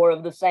of more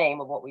of the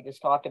same of what we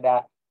just talked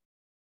about,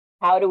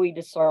 how do we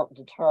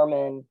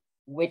determine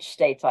which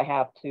states I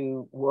have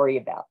to worry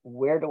about?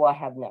 Where do I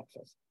have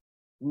nexus?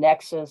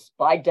 Nexus,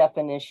 by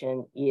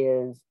definition,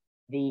 is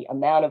the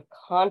amount of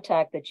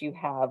contact that you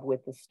have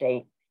with the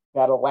state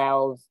that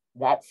allows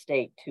that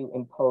state to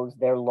impose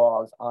their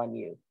laws on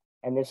you.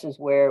 And this is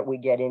where we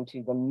get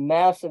into the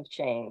massive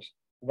change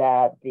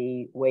that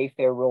the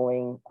Wayfair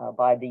ruling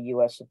by the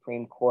US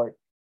Supreme Court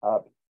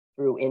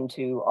threw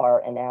into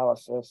our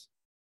analysis.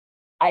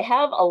 I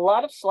have a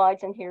lot of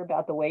slides in here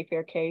about the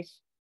Wayfair case.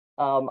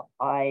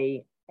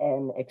 I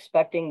am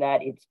expecting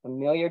that it's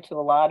familiar to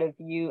a lot of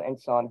you, and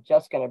so I'm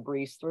just going to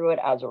breeze through it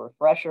as a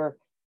refresher.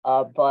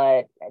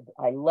 But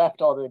I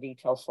left all the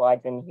detailed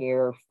slides in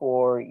here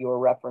for your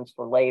reference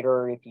for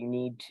later if you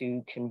need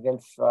to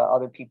convince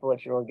other people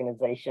at your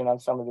organization on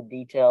some of the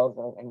details,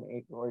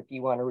 or if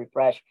you want to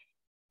refresh.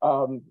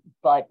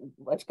 But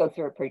let's go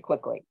through it pretty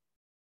quickly.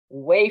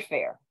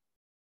 Wayfair.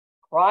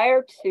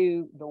 Prior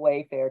to the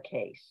Wayfair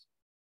case,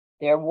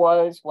 there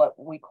was what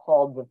we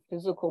called the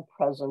physical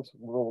presence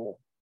rule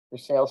for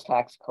sales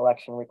tax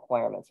collection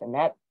requirements. And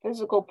that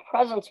physical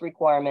presence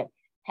requirement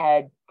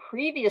had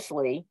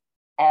previously,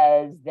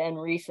 as then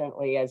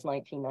recently as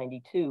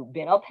 1992,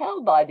 been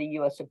upheld by the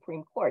US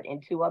Supreme Court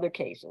in two other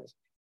cases.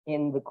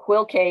 In the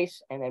Quill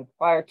case, and then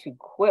prior to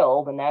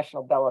Quill, the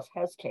National Bellis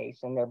Hess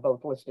case, and they're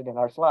both listed in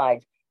our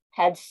slides,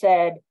 had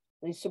said,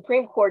 the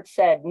Supreme Court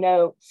said,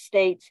 no,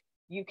 states,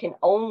 you can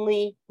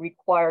only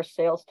require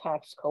sales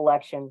tax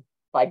collection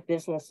by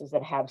businesses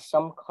that have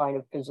some kind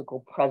of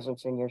physical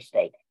presence in your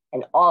state,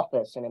 an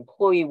office, an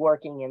employee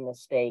working in the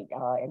state,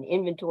 an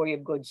inventory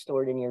of goods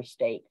stored in your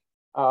state.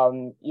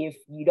 If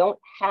you don't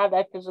have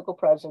that physical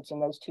presence,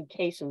 in those two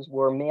cases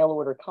were mail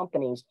order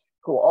companies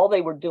who all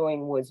they were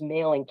doing was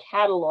mailing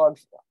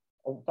catalogs,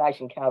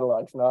 old-fashioned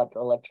catalogs, not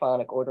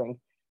electronic ordering,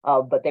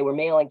 but they were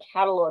mailing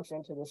catalogs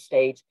into the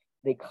states,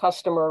 the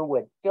customer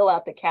would fill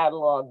out the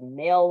catalog,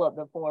 mail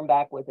the form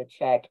back with a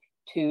check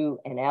to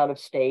an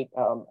out-of-state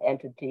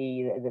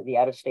entity, the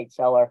out-of-state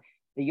seller.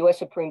 The U.S.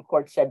 Supreme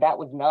Court said that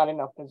was not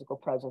enough physical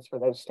presence for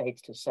those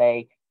states to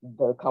say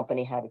the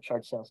company had to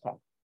charge sales tax.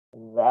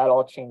 That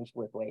all changed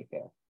with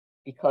Wayfair,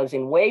 because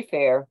in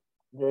Wayfair,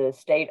 the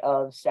state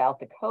of South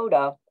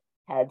Dakota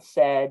had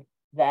said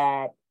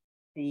that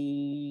let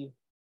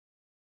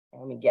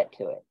me get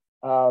to it.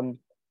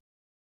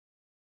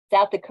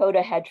 South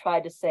Dakota had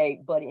tried to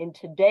say, but in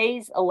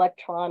today's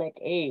electronic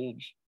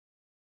age,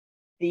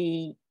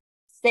 the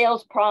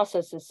sales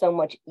process is so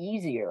much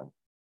easier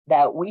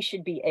that we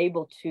should be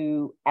able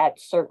to, at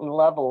certain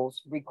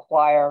levels,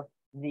 require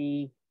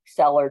the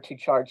seller to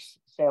charge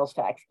sales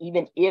tax,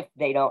 even if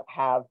they don't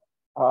have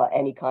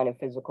any kind of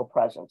physical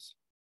presence.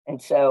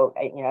 And so,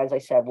 as I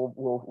said,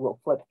 we'll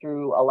flip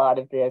through a lot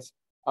of this.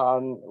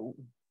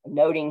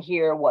 Noting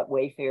here, what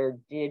Wayfair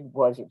did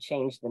was it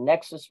changed the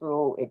nexus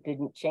rule. It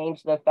didn't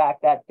change the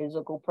fact that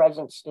physical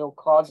presence still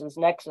causes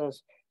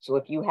nexus. So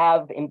if you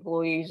have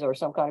employees or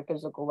some kind of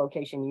physical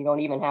location, you don't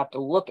even have to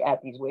look at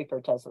these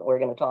Wayfair tests that we're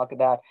going to talk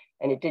about.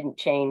 And it didn't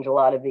change a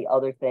lot of the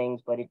other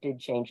things, but it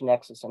did change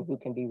nexus and who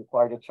can be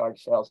required to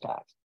charge sales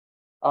tax.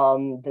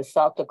 The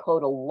South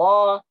Dakota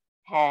law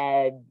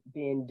had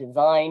been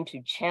designed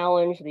to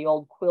challenge the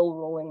old Quill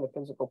ruling, the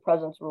physical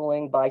presence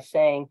ruling, by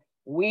saying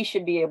we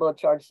should be able to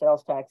charge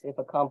sales tax if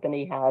a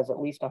company has at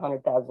least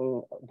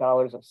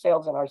 $100,000 of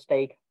sales in our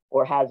state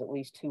or has at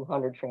least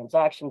 200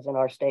 transactions in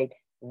our state.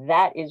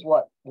 That is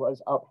what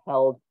was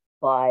upheld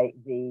by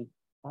the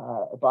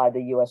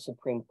U.S.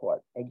 Supreme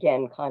Court.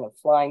 Again, kind of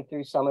flying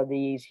through some of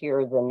these. Here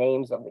are the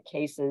names of the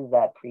cases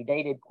that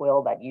predated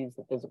Quill that used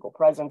the physical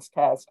presence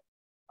test.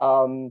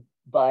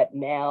 But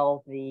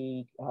now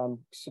the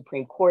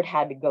Supreme Court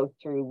had to go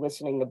through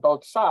listening to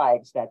both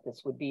sides, that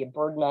this would be a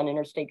burden on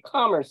interstate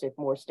commerce if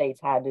more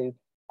states had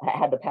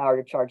the power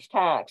to charge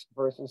tax,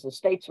 versus the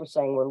states were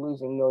saying we're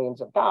losing millions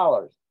of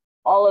dollars.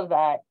 All of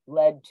that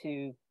led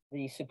to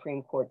the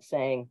Supreme Court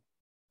saying,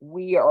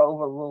 we are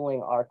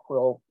overruling our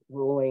Quill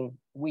ruling.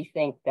 We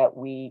think that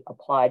we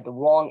applied the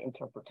wrong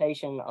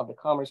interpretation of the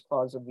Commerce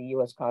Clause of the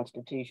U.S.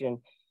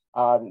 Constitution.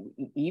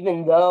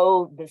 Even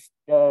though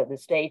the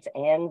states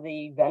and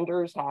the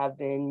vendors have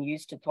been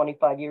used to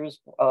 25 years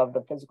of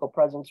the physical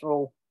presence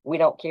rule, we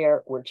don't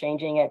care. We're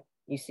changing it.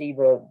 You see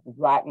the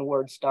Latin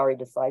word stare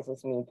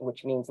decisis,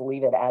 which means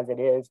leave it as it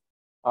is.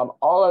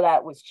 All of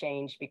that was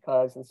changed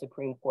because the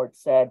Supreme Court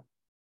said,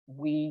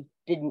 we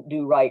didn't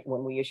do right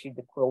when we issued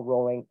the Quill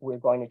ruling. We're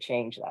going to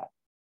change that.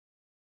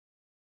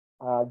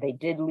 They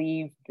did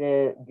leave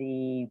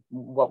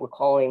what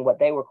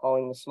they were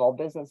calling the small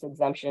business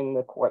exemption.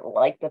 The court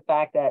liked the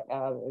fact that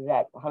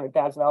that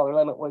 $100,000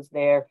 limit was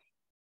there.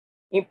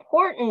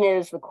 Important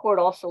is the court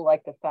also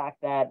liked the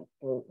fact that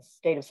the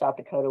state of South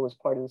Dakota was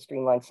part of the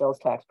Streamlined Sales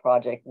Tax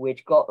Project,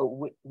 which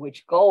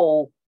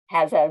goal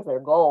has as their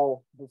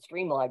goal the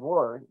streamlined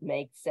word,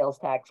 make sales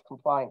tax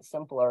compliance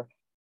simpler.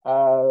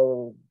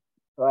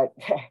 But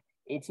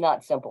it's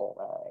not simple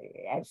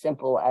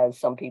as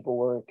some people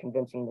were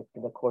convincing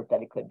the court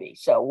that it could be.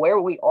 So where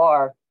we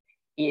are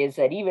is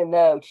that even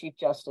though Chief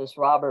Justice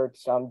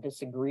Roberts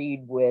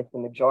disagreed with the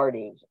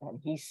majority, and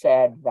he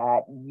said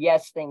that,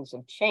 yes, things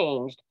have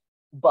changed,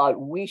 but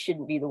we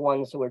shouldn't be the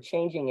ones who are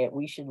changing it.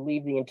 We should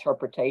leave the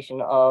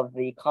interpretation of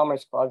the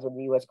Commerce Clause of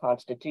the U.S.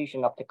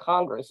 Constitution up to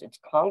Congress. It's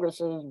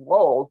Congress's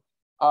role.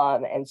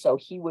 And so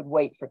he would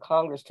wait for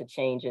Congress to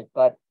change it,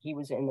 but he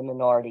was in the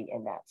minority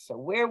in that. So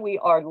where we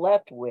are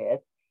left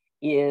with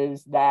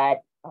is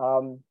that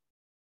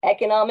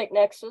economic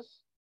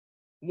nexus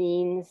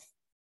means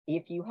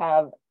if you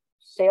have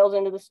sales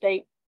into the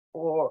state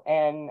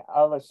and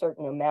of a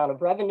certain amount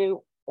of revenue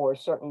or a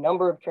certain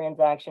number of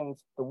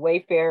transactions, the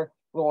Wayfair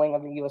ruling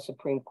of the U.S.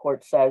 Supreme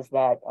Court says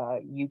that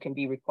you can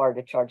be required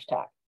to charge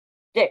tax.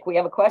 Dick, we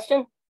have a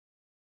question?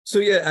 So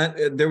yeah,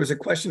 there was a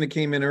question that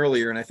came in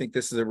earlier, and I think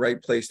this is the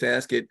right place to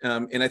ask it.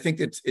 And I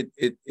think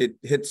it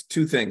hits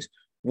two things.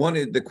 One,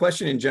 the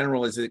question in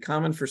general is it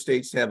common for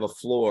states to have a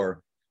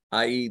floor,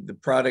 i.e., the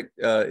product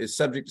is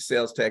subject to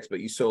sales tax, but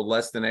you sold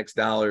less than X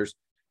dollars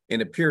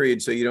in a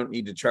period, so you don't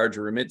need to charge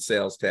or remit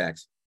sales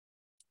tax.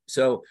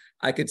 So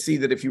I could see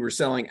that if you were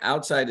selling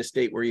outside a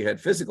state where you had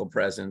physical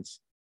presence,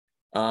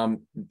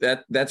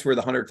 that's where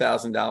the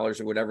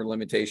 $100,000 or whatever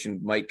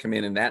limitation might come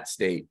in that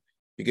state,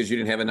 because you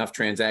didn't have enough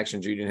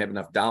transactions, or you didn't have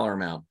enough dollar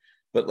amount.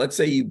 But let's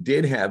say you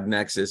did have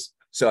nexus.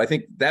 So I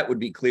think that would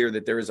be clear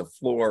that there is a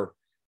floor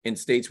in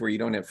states where you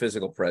don't have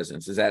physical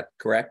presence. Is that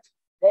correct?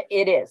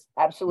 It is,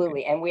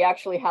 absolutely. Okay. And we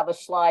actually have a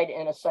slide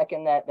in a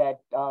second that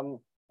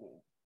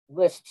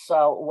lists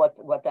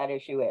what that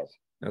issue is.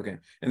 Okay.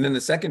 And then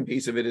the second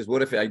piece of it is,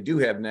 what if I do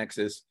have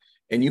nexus?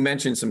 And you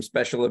mentioned some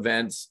special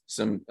events,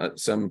 some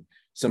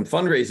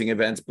fundraising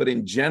events, but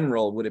in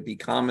general, would it be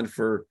common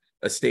for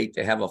a state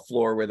to have a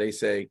floor where they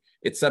say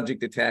it's subject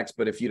to tax,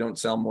 but if you don't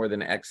sell more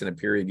than X in a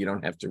period, you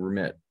don't have to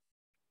remit?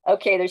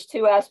 Okay, there's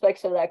two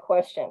aspects of that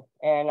question,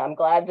 and I'm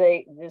glad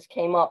this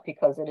came up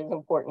because it is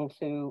important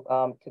to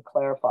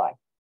clarify.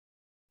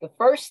 The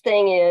first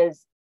thing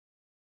is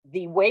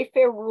the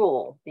Wayfair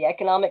rule, the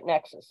economic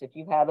nexus, if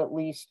you have at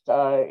least,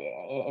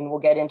 and we'll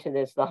get into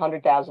this, the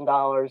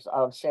 $100,000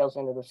 of sales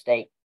into the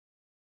state,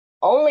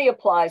 only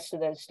applies to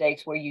those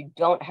states where you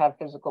don't have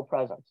physical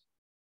presence.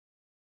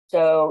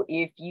 So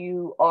if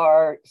you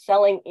are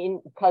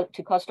selling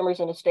to customers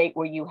in a state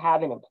where you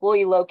have an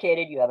employee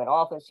located, you have an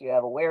office, you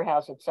have a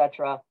warehouse,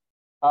 etc.,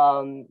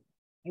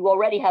 you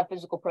already have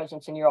physical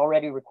presence and you're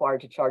already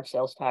required to charge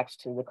sales tax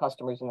to the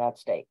customers in that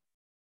state.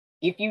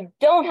 If you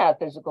don't have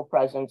physical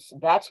presence,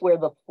 that's where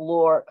the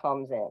floor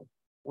comes in,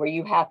 where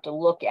you have to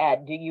look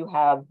at, do you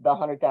have the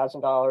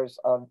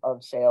 $100,000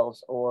 of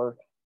sales or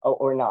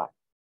not?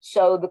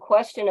 So the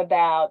question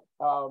about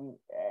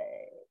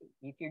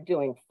if you're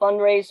doing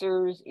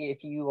fundraisers,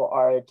 if you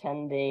are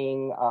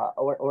attending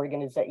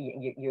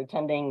you're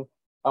attending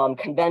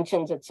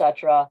conventions,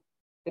 etc.,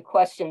 the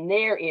question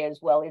there is,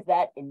 well, is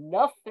that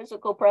enough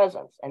physical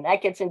presence? And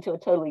that gets into a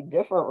totally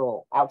different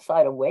rule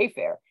outside of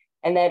Wayfair.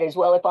 And that is,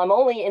 well, if I'm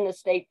only in the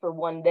state for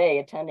one day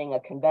attending a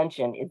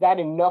convention, is that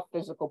enough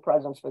physical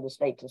presence for the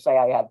state to say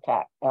I have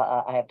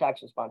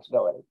tax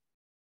responsibility?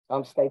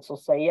 Some states will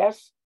say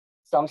yes.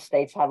 Some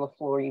states have a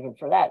floor even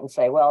for that and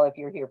say, well, if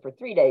you're here for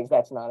 3 days,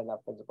 that's not enough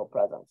physical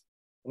presence.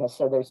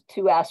 So there's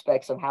two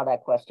aspects of how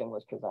that question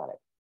was presented.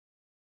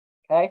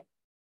 Okay.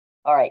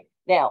 All right.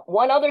 Now,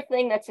 one other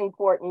thing that's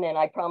important, and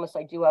I promise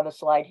I do have a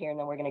slide here, and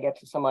then we're going to get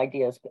to some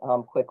ideas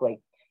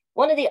quickly.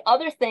 One of the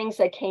other things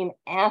that came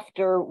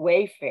after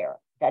Wayfair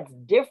that's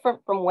different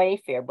from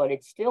Wayfair, but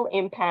it still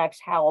impacts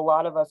how a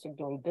lot of us are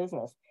doing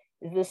business,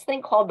 is this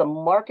thing called the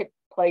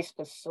marketplace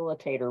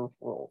facilitator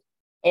rule.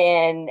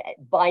 And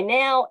by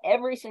now,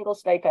 every single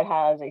state that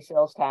has a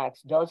sales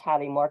tax does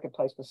have a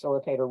marketplace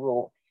facilitator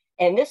rule.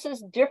 And this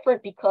is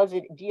different because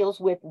it deals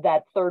with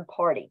that third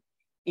party.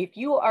 If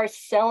you are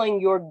selling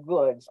your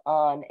goods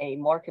on a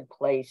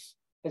marketplace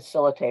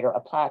facilitator, a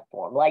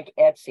platform like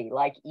Etsy,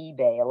 like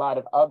eBay, a lot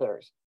of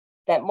others,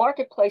 that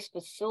marketplace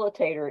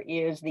facilitator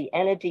is the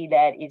entity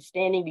that is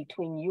standing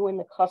between you and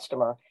the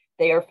customer.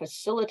 They are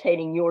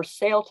facilitating your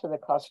sale to the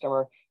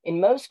customer.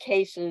 In most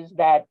cases,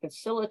 that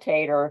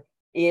facilitator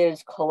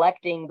is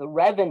collecting the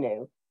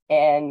revenue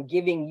and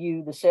giving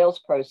you the sales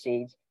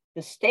proceeds.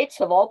 The states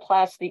have all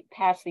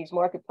passed these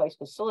marketplace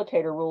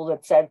facilitator rules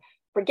that said,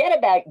 forget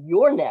about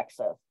your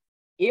nexus.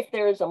 If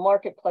there's a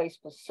marketplace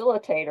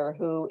facilitator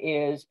who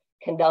is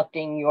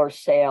conducting your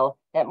sale,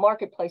 that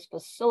marketplace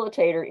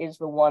facilitator is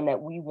the one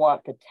that we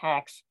want the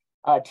tax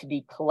to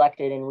be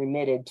collected and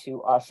remitted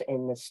to us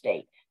in the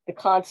state. The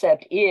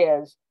concept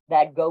is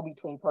that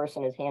go-between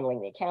person is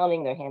handling the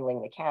accounting, they're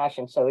handling the cash,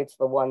 and so it's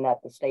the one that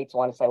the states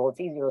want to say, well,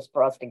 it's easier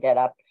for us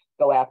to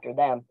go after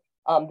them.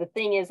 The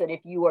thing is that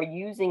if you are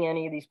using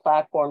any of these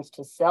platforms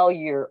to sell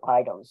your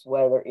items,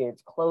 whether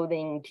it's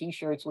clothing,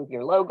 T-shirts with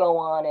your logo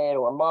on it,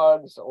 or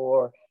mugs,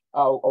 or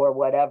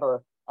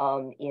whatever,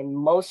 in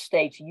most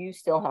states, you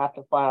still have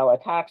to file a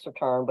tax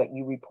return, but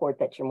you report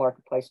that your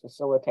marketplace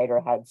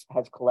facilitator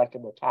has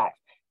collected the tax.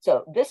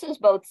 So this is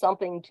both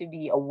something to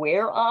be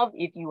aware of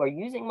if you are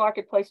using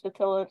marketplace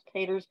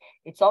facilitators.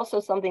 It's also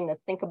something to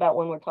think about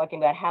when we're talking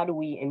about how do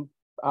we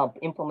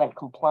implement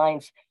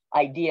compliance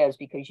ideas,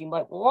 because you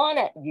might want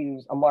to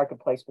use a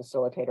marketplace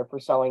facilitator for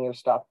selling your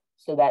stuff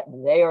so that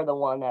they are the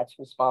one that's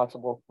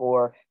responsible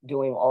for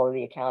doing all of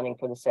the accounting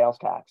for the sales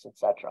tax,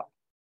 etc.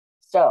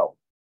 So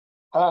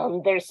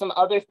there's some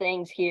other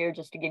things here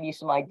just to give you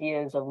some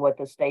ideas of what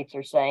the states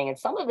are saying. And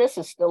some of this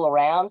is still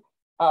around.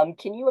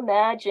 Can you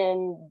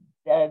imagine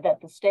that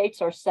the states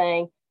are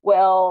saying,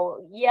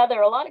 well, yeah, there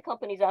are a lot of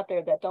companies out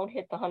there that don't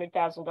hit the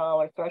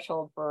 $100,000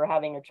 threshold for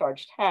having to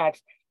charge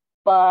tax,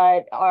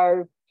 but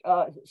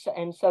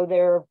so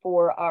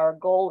therefore our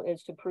goal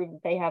is to prove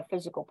that they have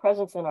physical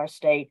presence in our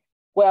state.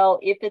 Well,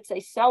 if it's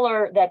a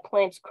seller that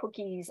plants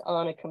cookies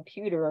on a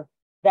computer,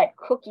 the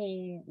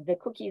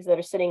cookies that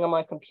are sitting on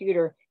my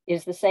computer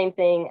is the same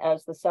thing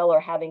as the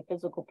seller having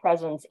physical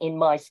presence in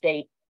my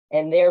state,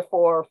 and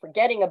therefore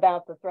forgetting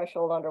about the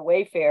threshold under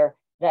Wayfair,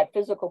 that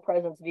physical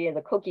presence via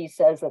the cookies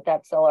says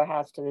that seller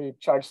has to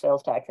charge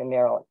sales tax in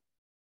Maryland.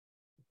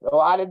 A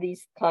lot of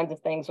these kinds of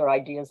things are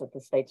ideas that the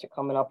states are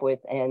coming up with,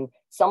 and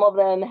some of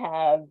them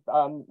have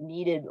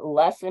needed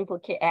less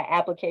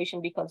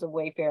application because of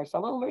Wayfair.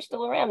 Some of them are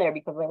still around there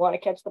because they want to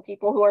catch the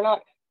people who are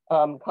not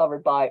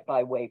covered by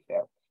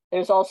Wayfair.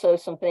 There's also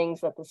some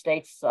things that the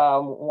states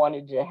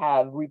wanted to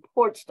have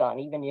reports done,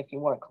 even if you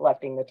weren't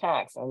collecting the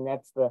tax, and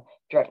that's the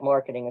Direct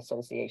Marketing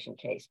Association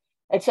case.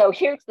 And so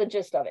here's the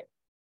gist of it.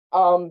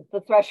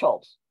 The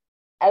thresholds.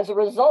 As a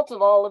result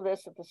of all of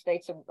this that the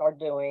states are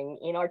doing,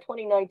 in our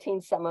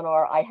 2019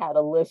 seminar, I had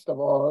a list of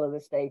all of the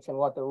states and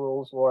what the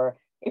rules were.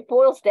 It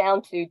boils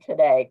down to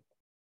today.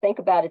 Think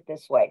about it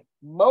this way.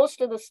 Most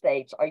of the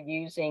states are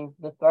using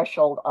the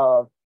threshold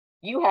of,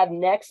 you have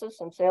nexus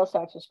and sales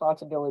tax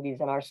responsibilities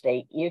in our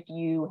state if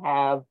you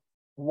have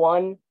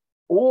one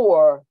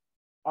or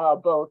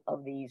both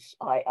of these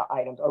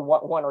items, or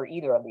one or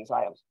either of these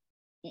items.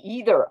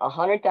 Either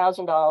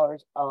 $100,000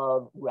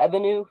 of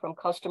revenue from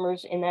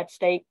customers in that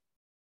state,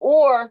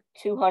 or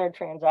 200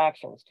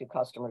 transactions to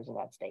customers in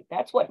that state.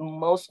 That's what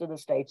most of the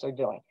states are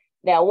doing.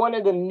 Now, one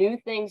of the new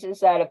things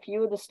is that a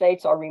few of the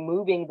states are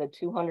removing the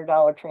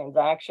 $200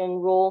 transaction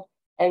rule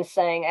and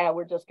saying,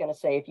 we're just going to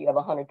say if you have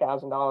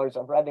 $100,000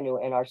 of revenue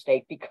in our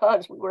state,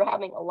 because we were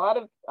having a lot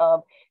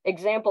of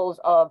examples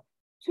of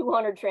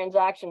 200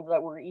 transactions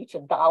that were each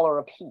 $1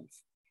 a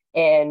piece.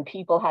 And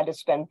people had to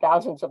spend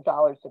thousands of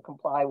dollars to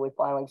comply with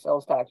filing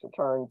sales tax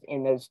returns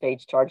in those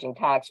states, charging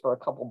tax for a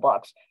couple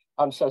bucks.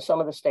 So some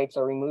of the states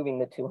are removing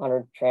the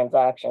 200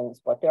 transactions,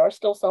 but there are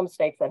still some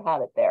states that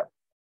have it there.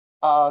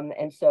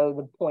 And so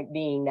the point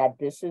being that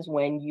this is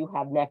when you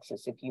have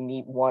nexus, if you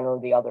meet one or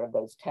the other of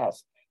those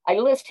tests. I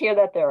list here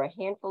that there are a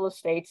handful of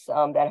states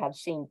that have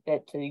seen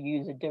fit to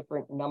use a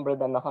different number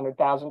than the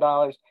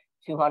 $100,000,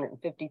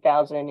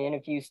 $250,000 in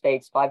a few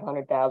states,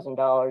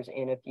 $500,000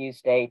 in a few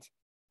states.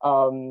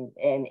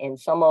 And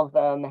some of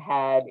them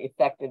had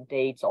effective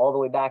dates all the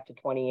way back to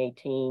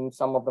 2018.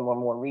 Some of them are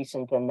more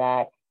recent than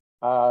that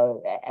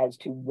as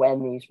to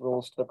when these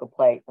rules took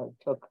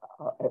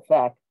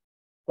effect.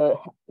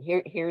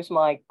 Here's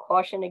my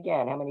caution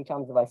again. How many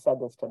times have I said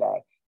this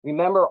today?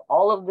 Remember,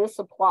 all of this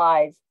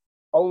applies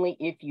only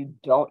if you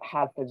don't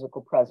have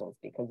physical presence,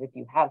 because if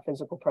you have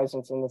physical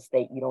presence in the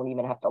state, you don't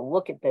even have to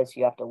look at this.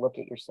 You have to look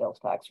at your sales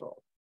tax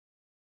roll.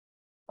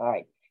 All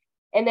right.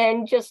 And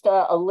then just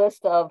a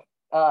list of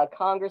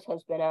Congress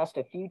has been asked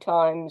a few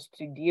times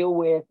to deal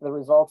with the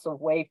results of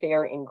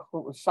Wayfair,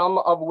 some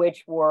of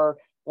which were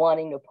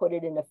wanting to put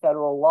it into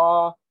federal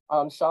law,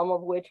 some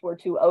of which were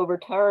to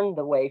overturn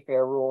the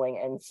Wayfair ruling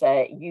and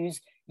say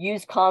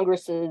use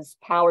Congress's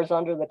powers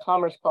under the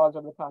Commerce Clause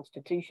of the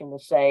Constitution to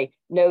say,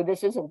 no,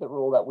 this isn't the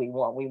rule that we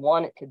want. We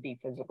want it to be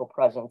physical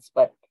presence.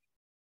 But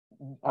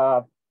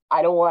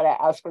I don't want to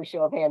ask for a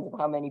show of hands of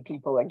how many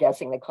people are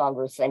guessing that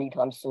Congress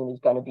anytime soon is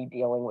going to be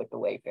dealing with the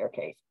Wayfair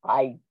case.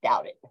 I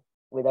doubt it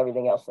with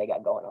everything else they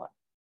got going on.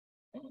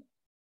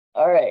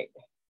 All right.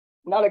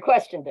 Another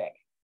question, Dick.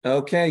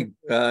 Okay.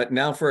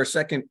 Now for our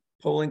second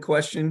polling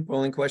question.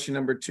 Polling question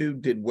number 2,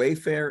 did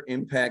Wayfair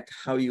impact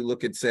how you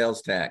look at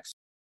sales tax?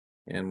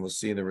 And we'll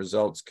see the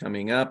results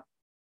coming up.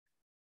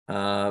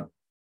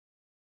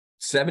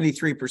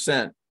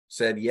 73%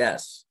 said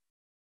yes.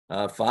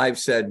 5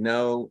 said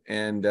no,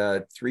 and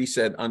 3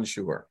 said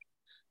unsure.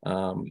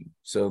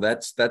 So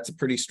that's a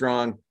pretty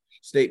strong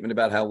statement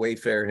about how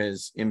Wayfair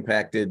has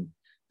impacted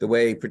the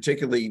way,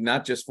 particularly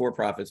not just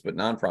for-profits, but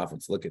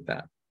nonprofits look at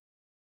that.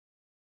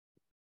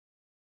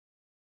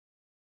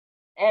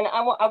 And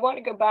I want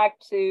to go back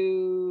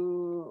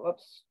to,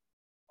 oops,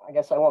 I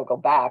guess I won't go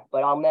back,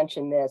 but I'll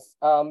mention this.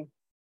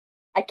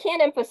 I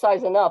can't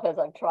emphasize enough, as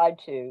I've tried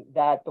to,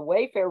 that the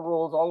Wayfair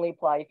rules only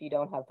apply if you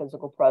don't have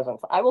physical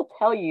presence. I will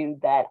tell you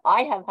that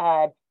I have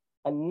had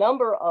a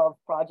number of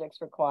projects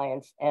for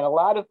clients, and a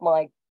lot of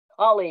my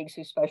colleagues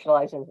who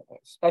specialize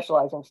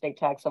in state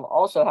tax have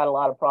also had a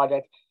lot of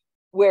projects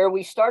where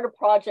we start a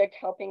project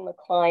helping the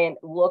client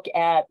look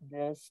at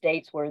the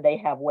states where they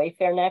have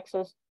Wayfair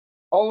nexus,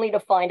 only to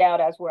find out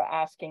as we're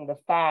asking the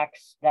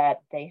facts that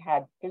they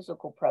had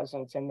physical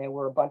presence, and there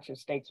were a bunch of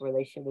states where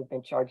they should have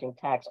been charging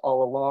tax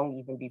all along,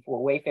 even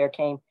before Wayfair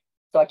came.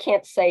 So I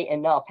can't say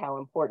enough how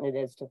important it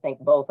is to think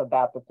both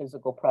about the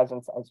physical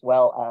presence as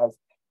well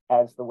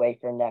as the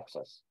Wayfair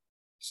nexus.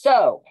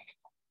 So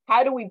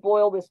how do we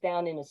boil this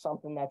down into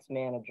something that's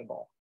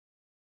manageable?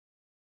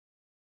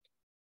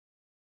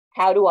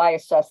 How do I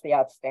assess the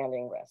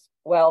outstanding risk?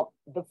 Well,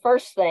 the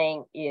first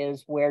thing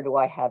is, where do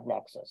I have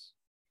nexus?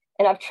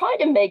 And I've tried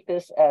to make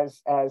this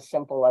as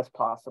simple as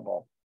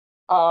possible.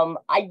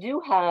 I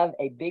do have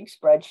a big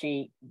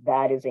spreadsheet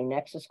that is a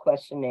nexus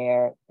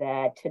questionnaire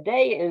that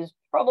today is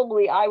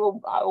probably, I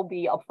will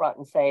be upfront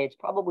and say it's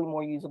probably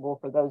more usable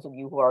for those of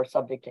you who are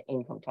subject to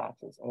income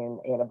taxes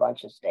in a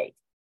bunch of states.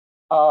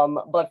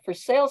 But for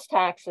sales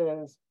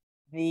taxes,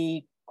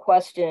 the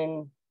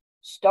question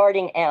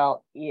starting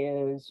out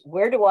is,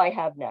 where do I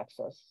have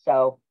nexus?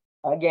 So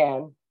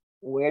again,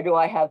 where do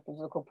I have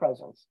physical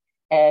presence?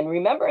 And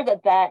remember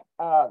that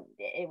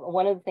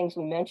one of the things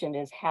we mentioned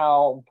is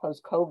how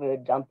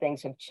post-COVID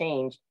things have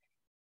changed.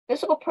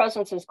 Physical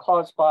presence is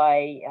caused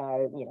by,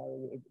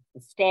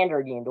 the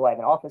standard, do I have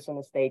an office in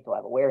the state? Do I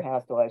have a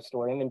warehouse? Do I have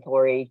store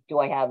inventory? Do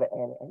I have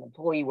an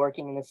employee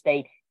working in the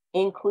state,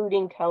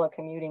 including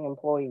telecommuting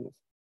employees?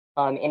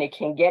 And it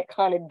can get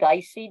kind of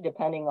dicey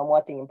depending on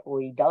what the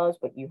employee does,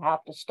 but you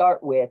have to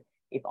start with,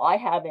 if I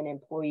have an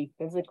employee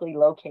physically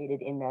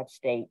located in that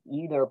state,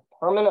 either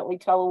permanently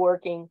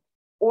teleworking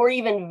or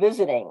even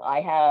visiting. I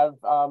have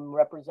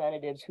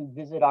representatives who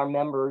visit our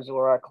members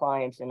or our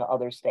clients in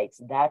other states.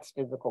 That's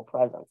physical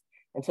presence.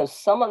 And so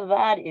some of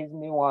that is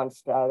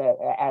nuanced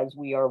as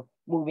we are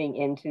moving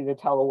into the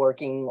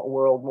teleworking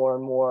world more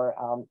and more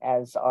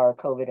as our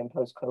COVID and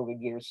post-COVID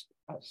years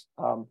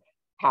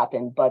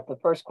happen. But the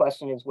first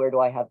question is, where do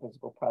I have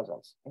physical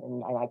presence?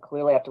 And I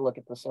clearly have to look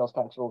at the sales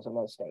tax rules in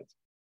those states.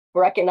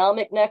 For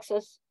economic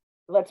nexus,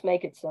 let's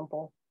make it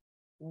simple.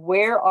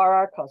 Where are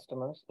our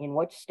customers? In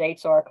which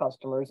states are our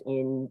customers?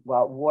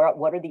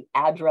 What are the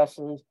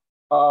addresses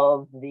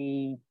of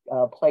the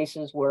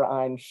places where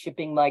I'm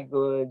shipping my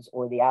goods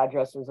or the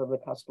addresses of the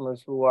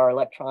customers who are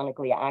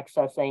electronically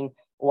accessing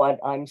what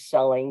I'm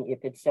selling, if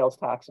it's sales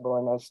taxable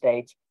in those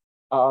states.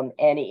 And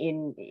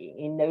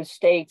in those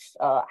states,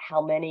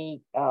 how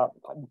many,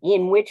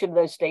 in which of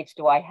those states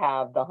do I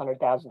have the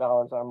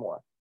 $100,000 or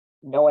more?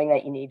 Knowing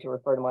that you need to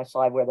refer to my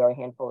slide where there are a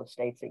handful of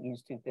states that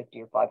use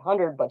 250 or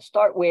 500, but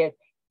start with,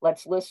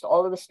 let's list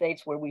all of the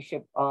states where we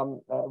ship,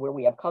 where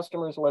we have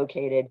customers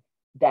located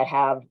that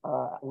have,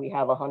 we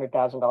have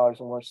 $100,000 or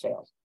more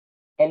sales.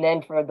 And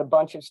then for the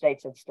bunch of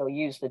states that still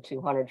use the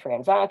 200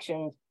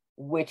 transactions,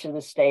 which of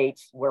the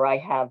states where I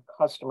have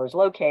customers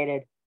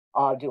located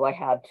do I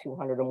have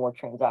 200 or more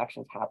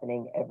transactions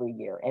happening every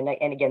year? And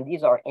again,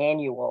 these are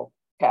annual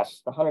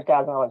tests, the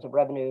 $100,000 of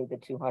revenue, the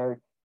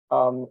 200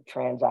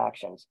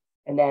 transactions.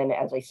 And then,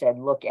 as I said,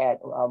 look at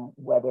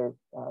whether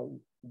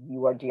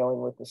you are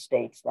dealing with the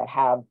states that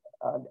have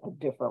a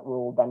different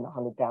rule than the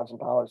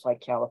 $100,000,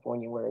 like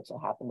California, where it's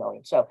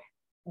 $500,000. So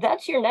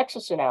that's your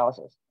nexus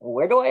analysis.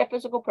 Where do I have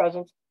physical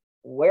presence?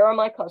 Where are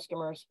my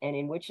customers? And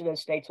in which of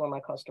those states where my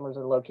customers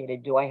are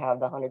located do I have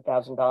the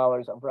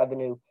 $100,000 of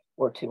revenue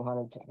or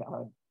 200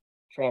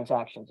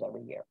 transactions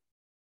every year?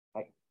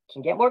 It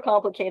can get more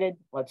complicated.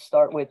 Let's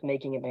start with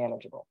making it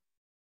manageable.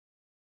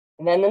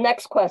 And then the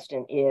next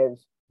question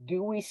is,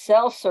 do we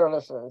sell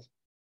services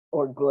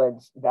or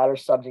goods that are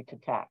subject to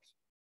tax?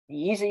 The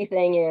easy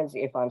thing is,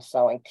 if I'm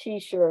selling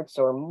t-shirts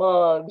or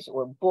mugs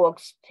or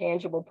books,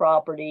 tangible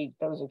property,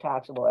 those are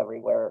taxable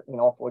everywhere in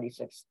all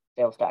 46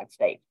 sales tax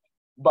states.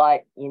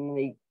 But in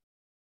the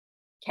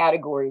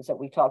categories that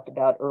we talked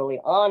about early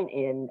on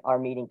in our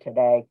meeting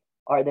today,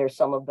 are there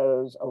some of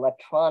those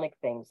electronic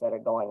things that are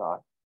going on?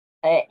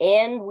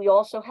 And we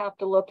also have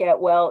to look at,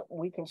 well,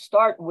 we can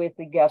start with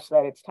the guess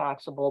that it's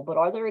taxable, but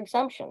are there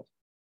exemptions?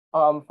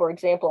 For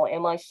example,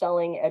 am I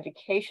selling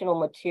educational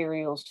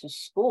materials to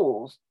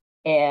schools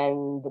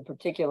and the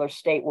particular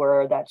state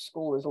where that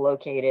school is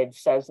located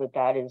says that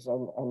that is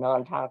a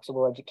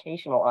non-taxable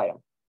educational item?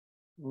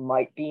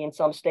 Might be in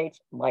some states,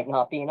 might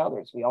not be in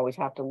others. We always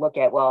have to look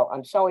at, well,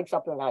 I'm selling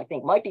something that I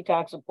think might be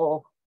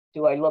taxable.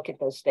 Do I look at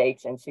those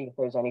states and see if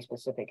there's any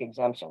specific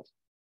exemptions?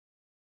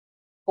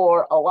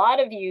 For a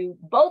lot of you,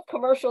 both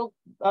commercial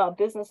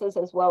businesses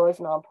as well as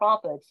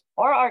nonprofits,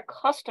 are our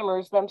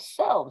customers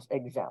themselves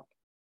exempt?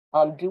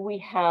 Do we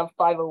have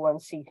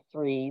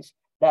 501c3s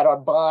that are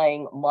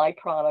buying my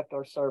product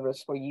or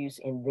service for use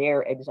in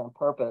their exempt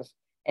purpose?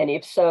 And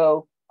if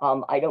so,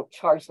 I don't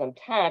charge them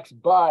tax,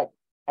 but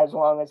as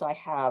long as I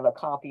have a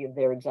copy of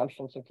their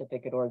exemption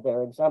certificate or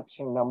their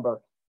exemption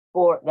number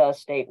for the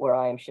state where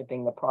I am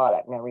shipping the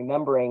product. Now,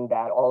 remembering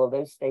that all of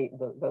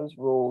those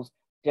rules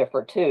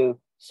differ too.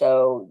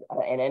 So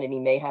an entity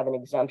may have an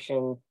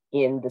exemption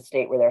in the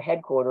state where they're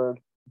headquartered,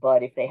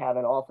 but if they have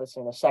an office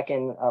in a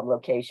second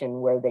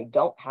location where they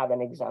don't have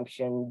an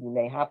exemption, you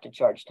may have to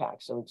charge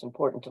tax. So it's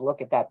important to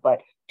look at that.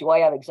 But do I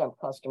have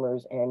exempt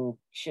customers, and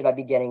should I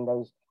be getting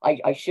those?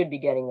 I should be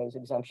getting those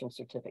exemption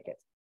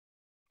certificates.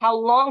 How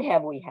long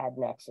have we had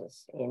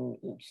nexus in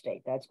each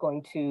state? That's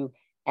going to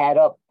add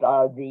up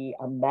the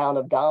amount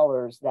of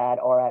dollars that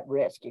are at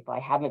risk. If I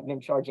haven't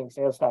been charging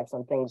sales tax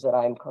on things that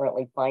I'm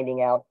currently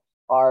finding out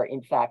are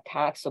in fact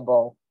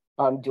taxable,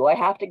 do I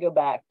have to go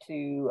back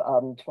to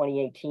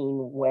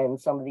 2018 when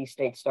some of these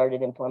states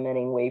started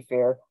implementing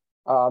Wayfair?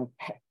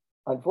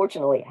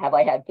 Unfortunately, have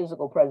I had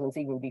physical presence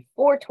even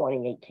before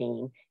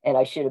 2018 and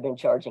I should have been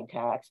charging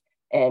tax?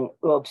 And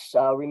oops,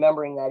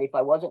 remembering that if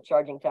I wasn't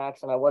charging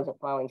tax and I wasn't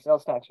filing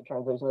sales tax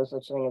returns, there's no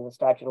such thing as a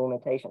statute of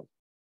limitations.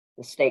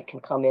 The state can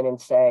come in and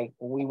say,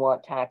 we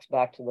want tax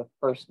back to the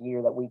first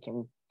year that we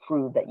can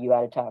prove that you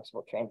had a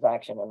taxable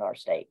transaction in our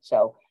state.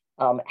 So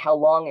how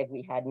long have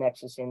we had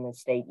nexus in the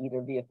state,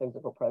 either via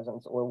physical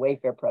presence or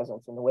Wayfair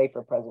presence? And the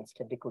Wayfair presence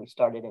typically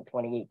started in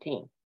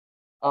 2018.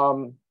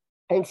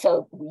 And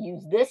so we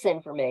use this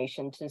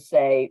information to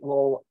say,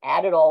 we'll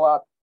add it all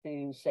up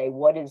to say,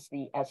 what is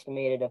the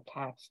estimated of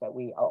tax that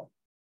we owe?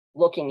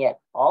 Looking at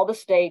all the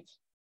states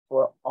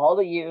for all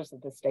the years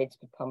that the states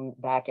could come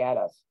back at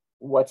us,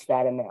 what's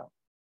that amount?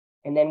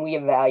 And then we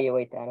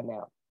evaluate that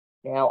amount.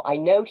 Now, I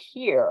note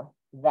here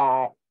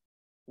that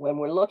when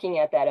we're looking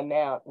at that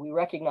amount, we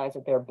recognize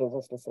that there are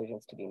business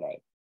decisions to be made.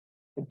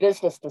 The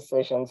business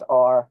decisions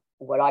are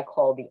what I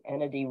call the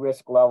entity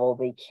risk level,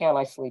 the can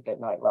I sleep at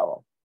night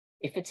level.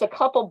 If it's a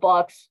couple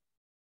bucks,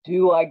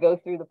 do I go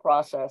through the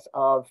process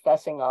of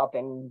fessing up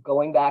and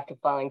going back to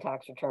filing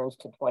tax returns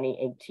to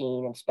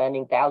 2018 and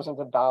spending thousands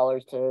of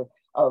dollars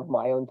of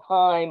my own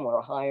time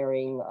or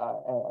hiring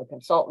a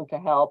consultant to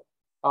help?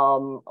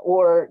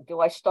 Or do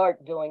I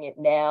start doing it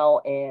now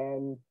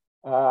and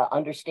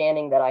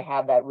understanding that I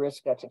have that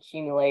risk that's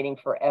accumulating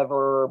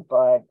forever,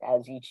 but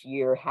as each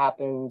year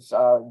happens,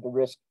 the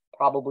risk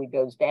probably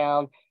goes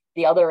down?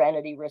 The other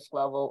entity risk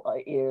level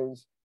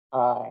is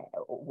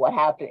what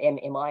happened?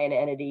 Am I an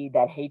entity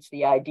that hates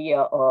the idea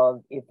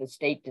of, if the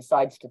state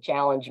decides to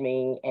challenge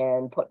me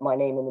and put my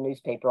name in the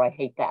newspaper, I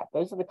hate that.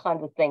 Those are the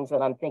kinds of things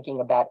that I'm thinking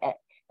about at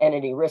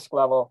entity risk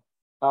level.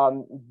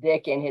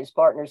 Dick and his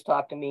partners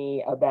talked to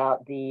me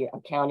about the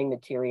accounting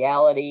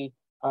materiality.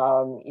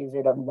 Is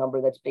it a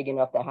number that's big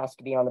enough that has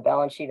to be on the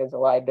balance sheet as a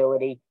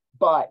liability?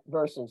 But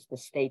versus the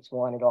states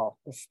want it all.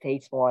 The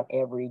states want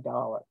every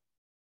dollar.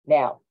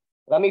 Now,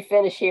 let me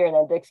finish here, and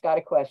then Dick's got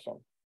a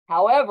question.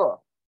 However,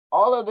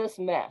 all of this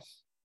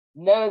mess,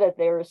 know that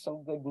there is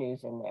some good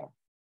news in there,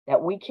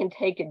 that we can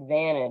take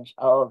advantage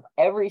of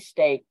every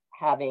state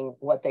having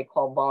what they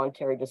call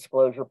voluntary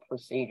disclosure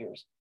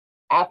procedures.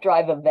 After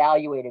I've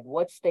evaluated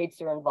what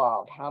states are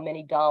involved, how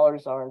many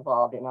dollars are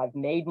involved, and I've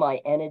made my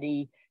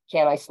entity,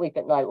 can I sleep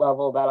at night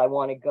level that I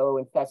want to go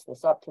and fess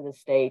this up to the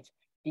states,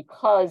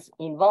 because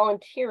in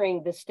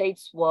volunteering, the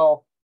states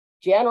will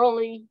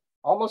generally,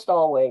 almost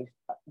always,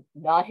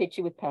 not hit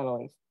you with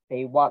penalties.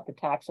 They want the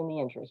tax and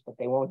the interest, but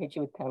they won't hit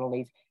you with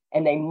penalties.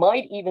 And they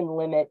might even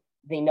limit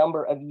the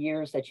number of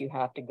years that you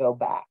have to go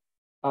back.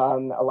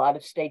 A lot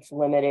of states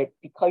limit it.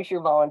 Because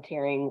you're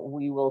volunteering,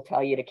 we will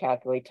tell you to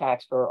calculate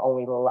tax for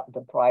only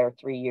the prior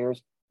 3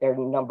 years. There are a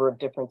number of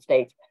different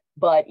states.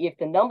 But if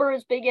the number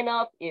is big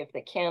enough, if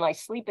the can I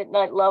sleep at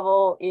night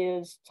level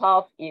is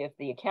tough, if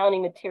the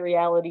accounting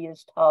materiality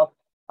is tough,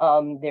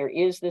 there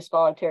is this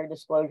voluntary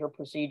disclosure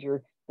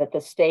procedure that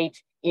the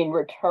state, in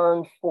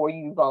return for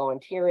you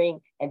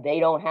volunteering, and they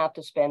don't have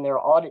to spend their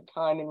audit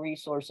time and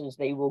resources,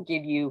 they will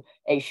give you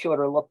a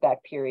shorter look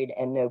back period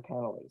and no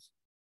penalties.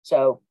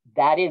 So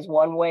that is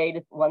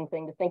one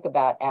thing to think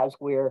about as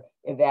we're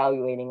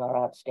evaluating our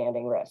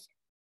outstanding risk.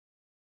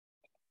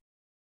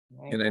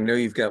 Right. And I know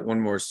you've got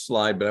one more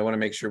slide, but I want to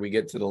make sure we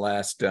get to the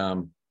last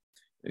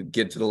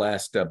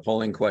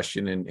polling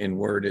question in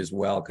Word as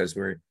well, because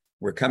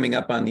we're coming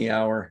up on the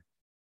hour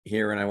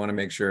here, and I want to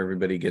make sure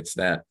everybody gets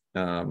that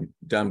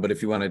done. But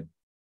if you want to.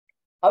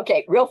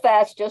 Okay, real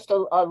fast, just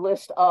a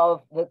list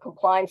of the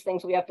compliance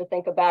things we have to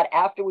think about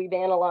after we've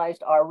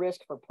analyzed our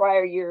risk for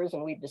prior years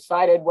and we've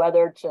decided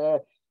whether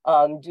to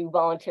do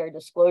voluntary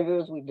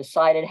disclosures. We've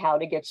decided how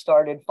to get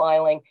started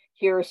filing.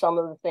 Here are some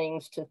of the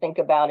things to think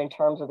about in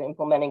terms of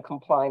implementing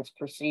compliance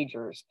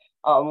procedures.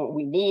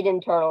 We need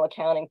internal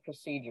accounting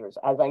procedures.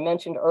 As I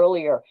mentioned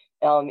earlier,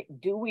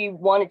 do we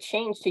want to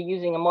change to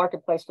using a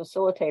marketplace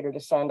facilitator to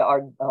send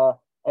our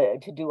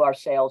to do our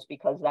sales,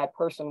 because that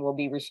person will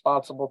be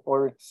responsible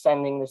for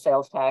sending the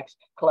sales tax,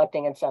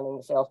 collecting and sending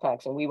the sales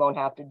tax, and we won't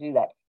have to do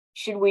that.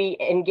 Should we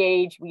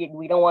engage?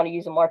 We don't want to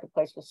use a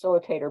marketplace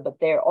facilitator, but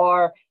there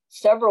are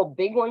several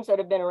big ones that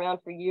have been around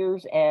for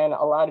years and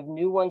a lot of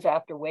new ones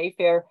after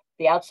Wayfair.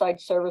 The outside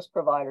service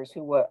providers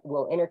who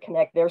will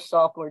interconnect their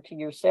software to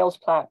your sales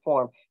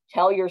platform,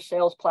 tell your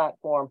sales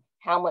platform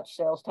how much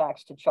sales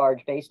tax to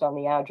charge based on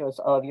the address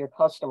of your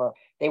customer.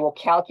 They will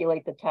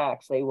calculate the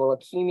tax. They will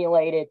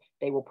accumulate it.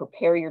 They will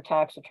prepare your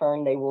tax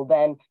return. They will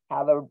then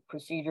have a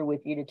procedure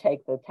with you to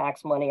take the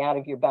tax money out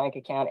of your bank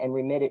account and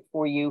remit it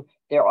for you.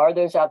 There are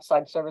those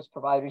outside service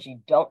providers.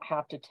 You don't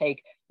have to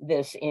take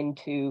this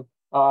into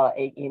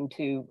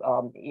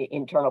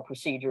internal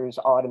procedures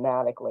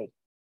automatically.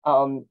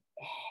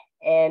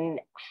 And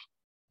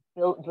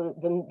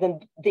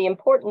the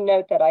important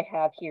note that I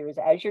have here is,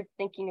 as you're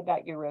thinking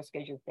about your risk,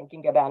 as you're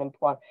thinking about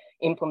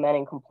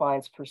implementing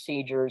compliance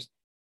procedures,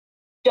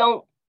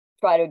 don't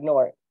try to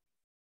ignore it,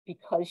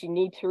 because you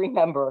need to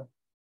remember,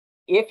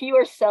 if you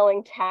are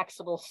selling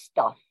taxable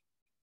stuff,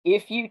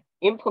 if you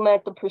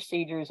implement the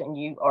procedures and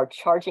you are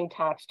charging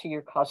tax to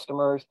your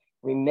customers,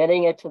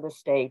 remitting it to the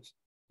states,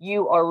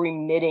 you are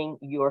remitting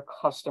your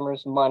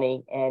customers'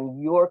 money,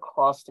 and your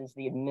cost is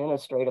the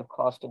administrative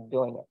cost of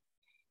doing it.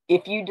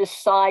 If you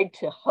decide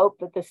to hope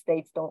that the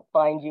states don't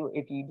find you,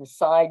 if you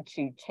decide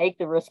to take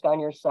the risk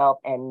on yourself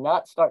and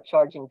not start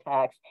charging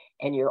tax,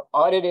 and you're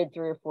audited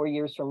 3 or 4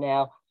 years from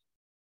now,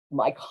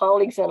 my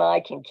colleagues and I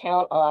can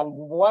count on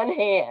one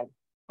hand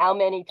how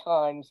many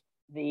times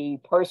the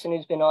person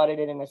who's been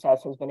audited and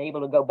assessed has been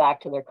able to go back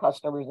to their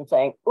customers and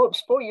saying,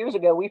 oops, 4 years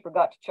ago, we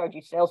forgot to charge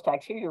you sales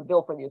tax. Here's your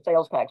bill for your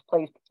sales tax.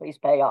 Please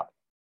pay up.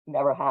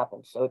 Never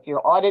happens. So if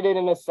you're audited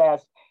and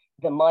assessed,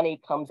 the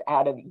money comes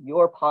out of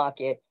your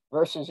pocket,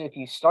 versus if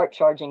you start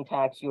charging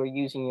tax, you are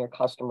using your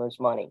customers'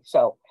 money.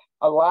 So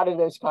a lot of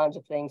those kinds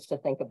of things to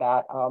think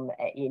about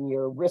in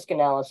your risk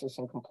analysis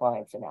and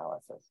compliance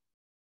analysis.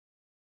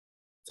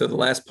 So the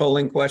last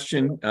polling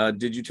question,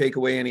 did you take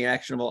away any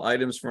actionable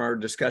items from our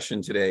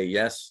discussion today?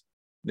 Yes,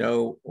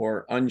 no,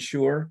 or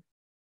unsure?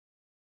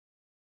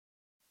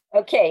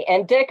 Okay,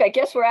 and Dick, I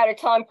guess we're out of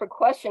time for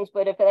questions,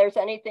 but if there's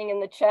anything in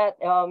the chat,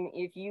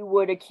 if you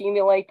would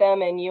accumulate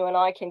them and you and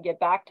I can get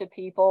back to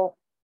people.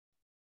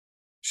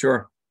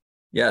 Sure.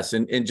 Yes,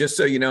 and just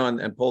so you know,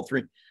 on poll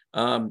 3,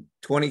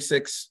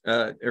 26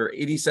 or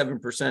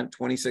 87%,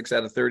 26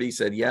 out of 30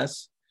 said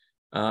yes.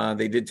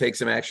 They did take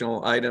some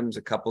actionable items.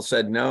 A couple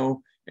said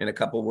no, and a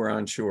couple were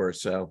unsure.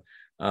 So,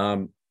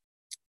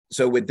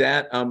 with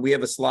that, we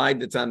have a slide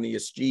that's on the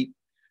escheat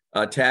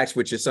tax,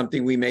 which is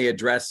something we may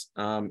address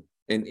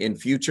in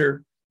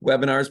future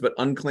webinars. But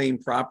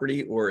unclaimed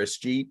property or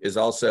escheat is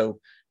also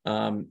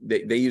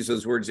they use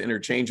those words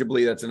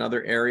interchangeably. That's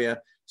another area.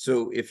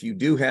 So if you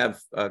do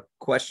have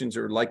questions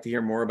or would like to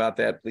hear more about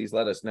that, please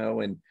let us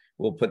know, and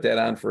we'll put that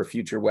on for a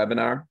future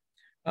webinar.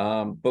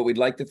 But we'd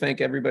like to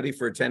thank everybody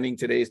for attending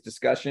today's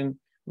discussion.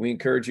 We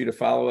encourage you to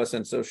follow us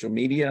on social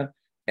media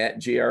at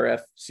GRF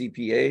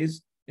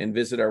CPAs and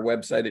visit our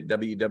website at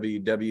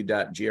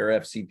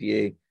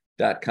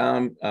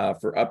www.grfcpa.com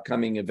for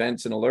upcoming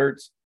events and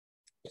alerts.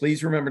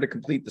 Please remember to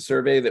complete the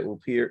survey that will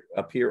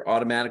appear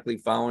automatically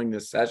following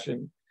this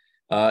session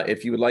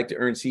if you would like to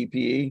earn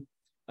CPE.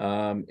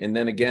 And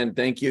then again,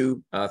 thank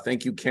you.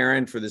 Thank you,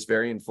 Karen, for this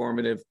very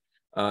informative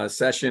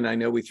session. I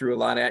know we threw a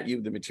lot at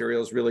you. The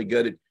material is really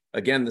good.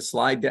 Again, the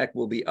slide deck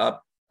will be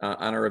up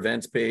on our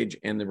events page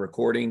and the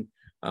recording.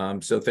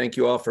 So thank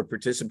you all for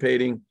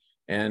participating.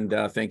 And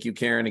thank you,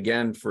 Karen,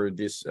 again, for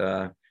this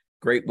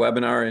great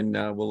webinar.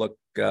 And we'll look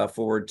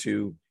forward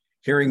to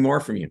hearing more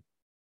from you.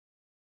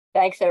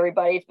 Thanks,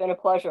 everybody. It's been a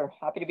pleasure.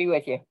 Happy to be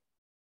with you.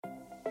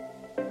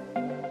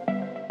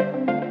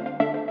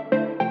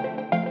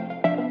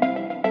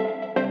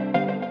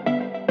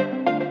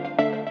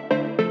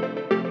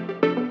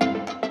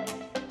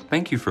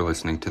 Thank you for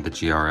listening to the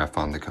GRF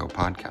On The Go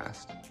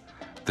podcast.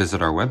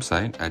 Visit our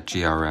website at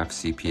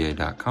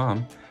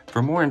grfcpa.com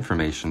for more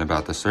information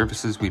about the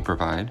services we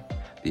provide,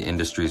 the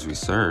industries we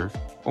serve,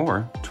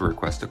 or to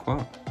request a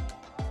quote.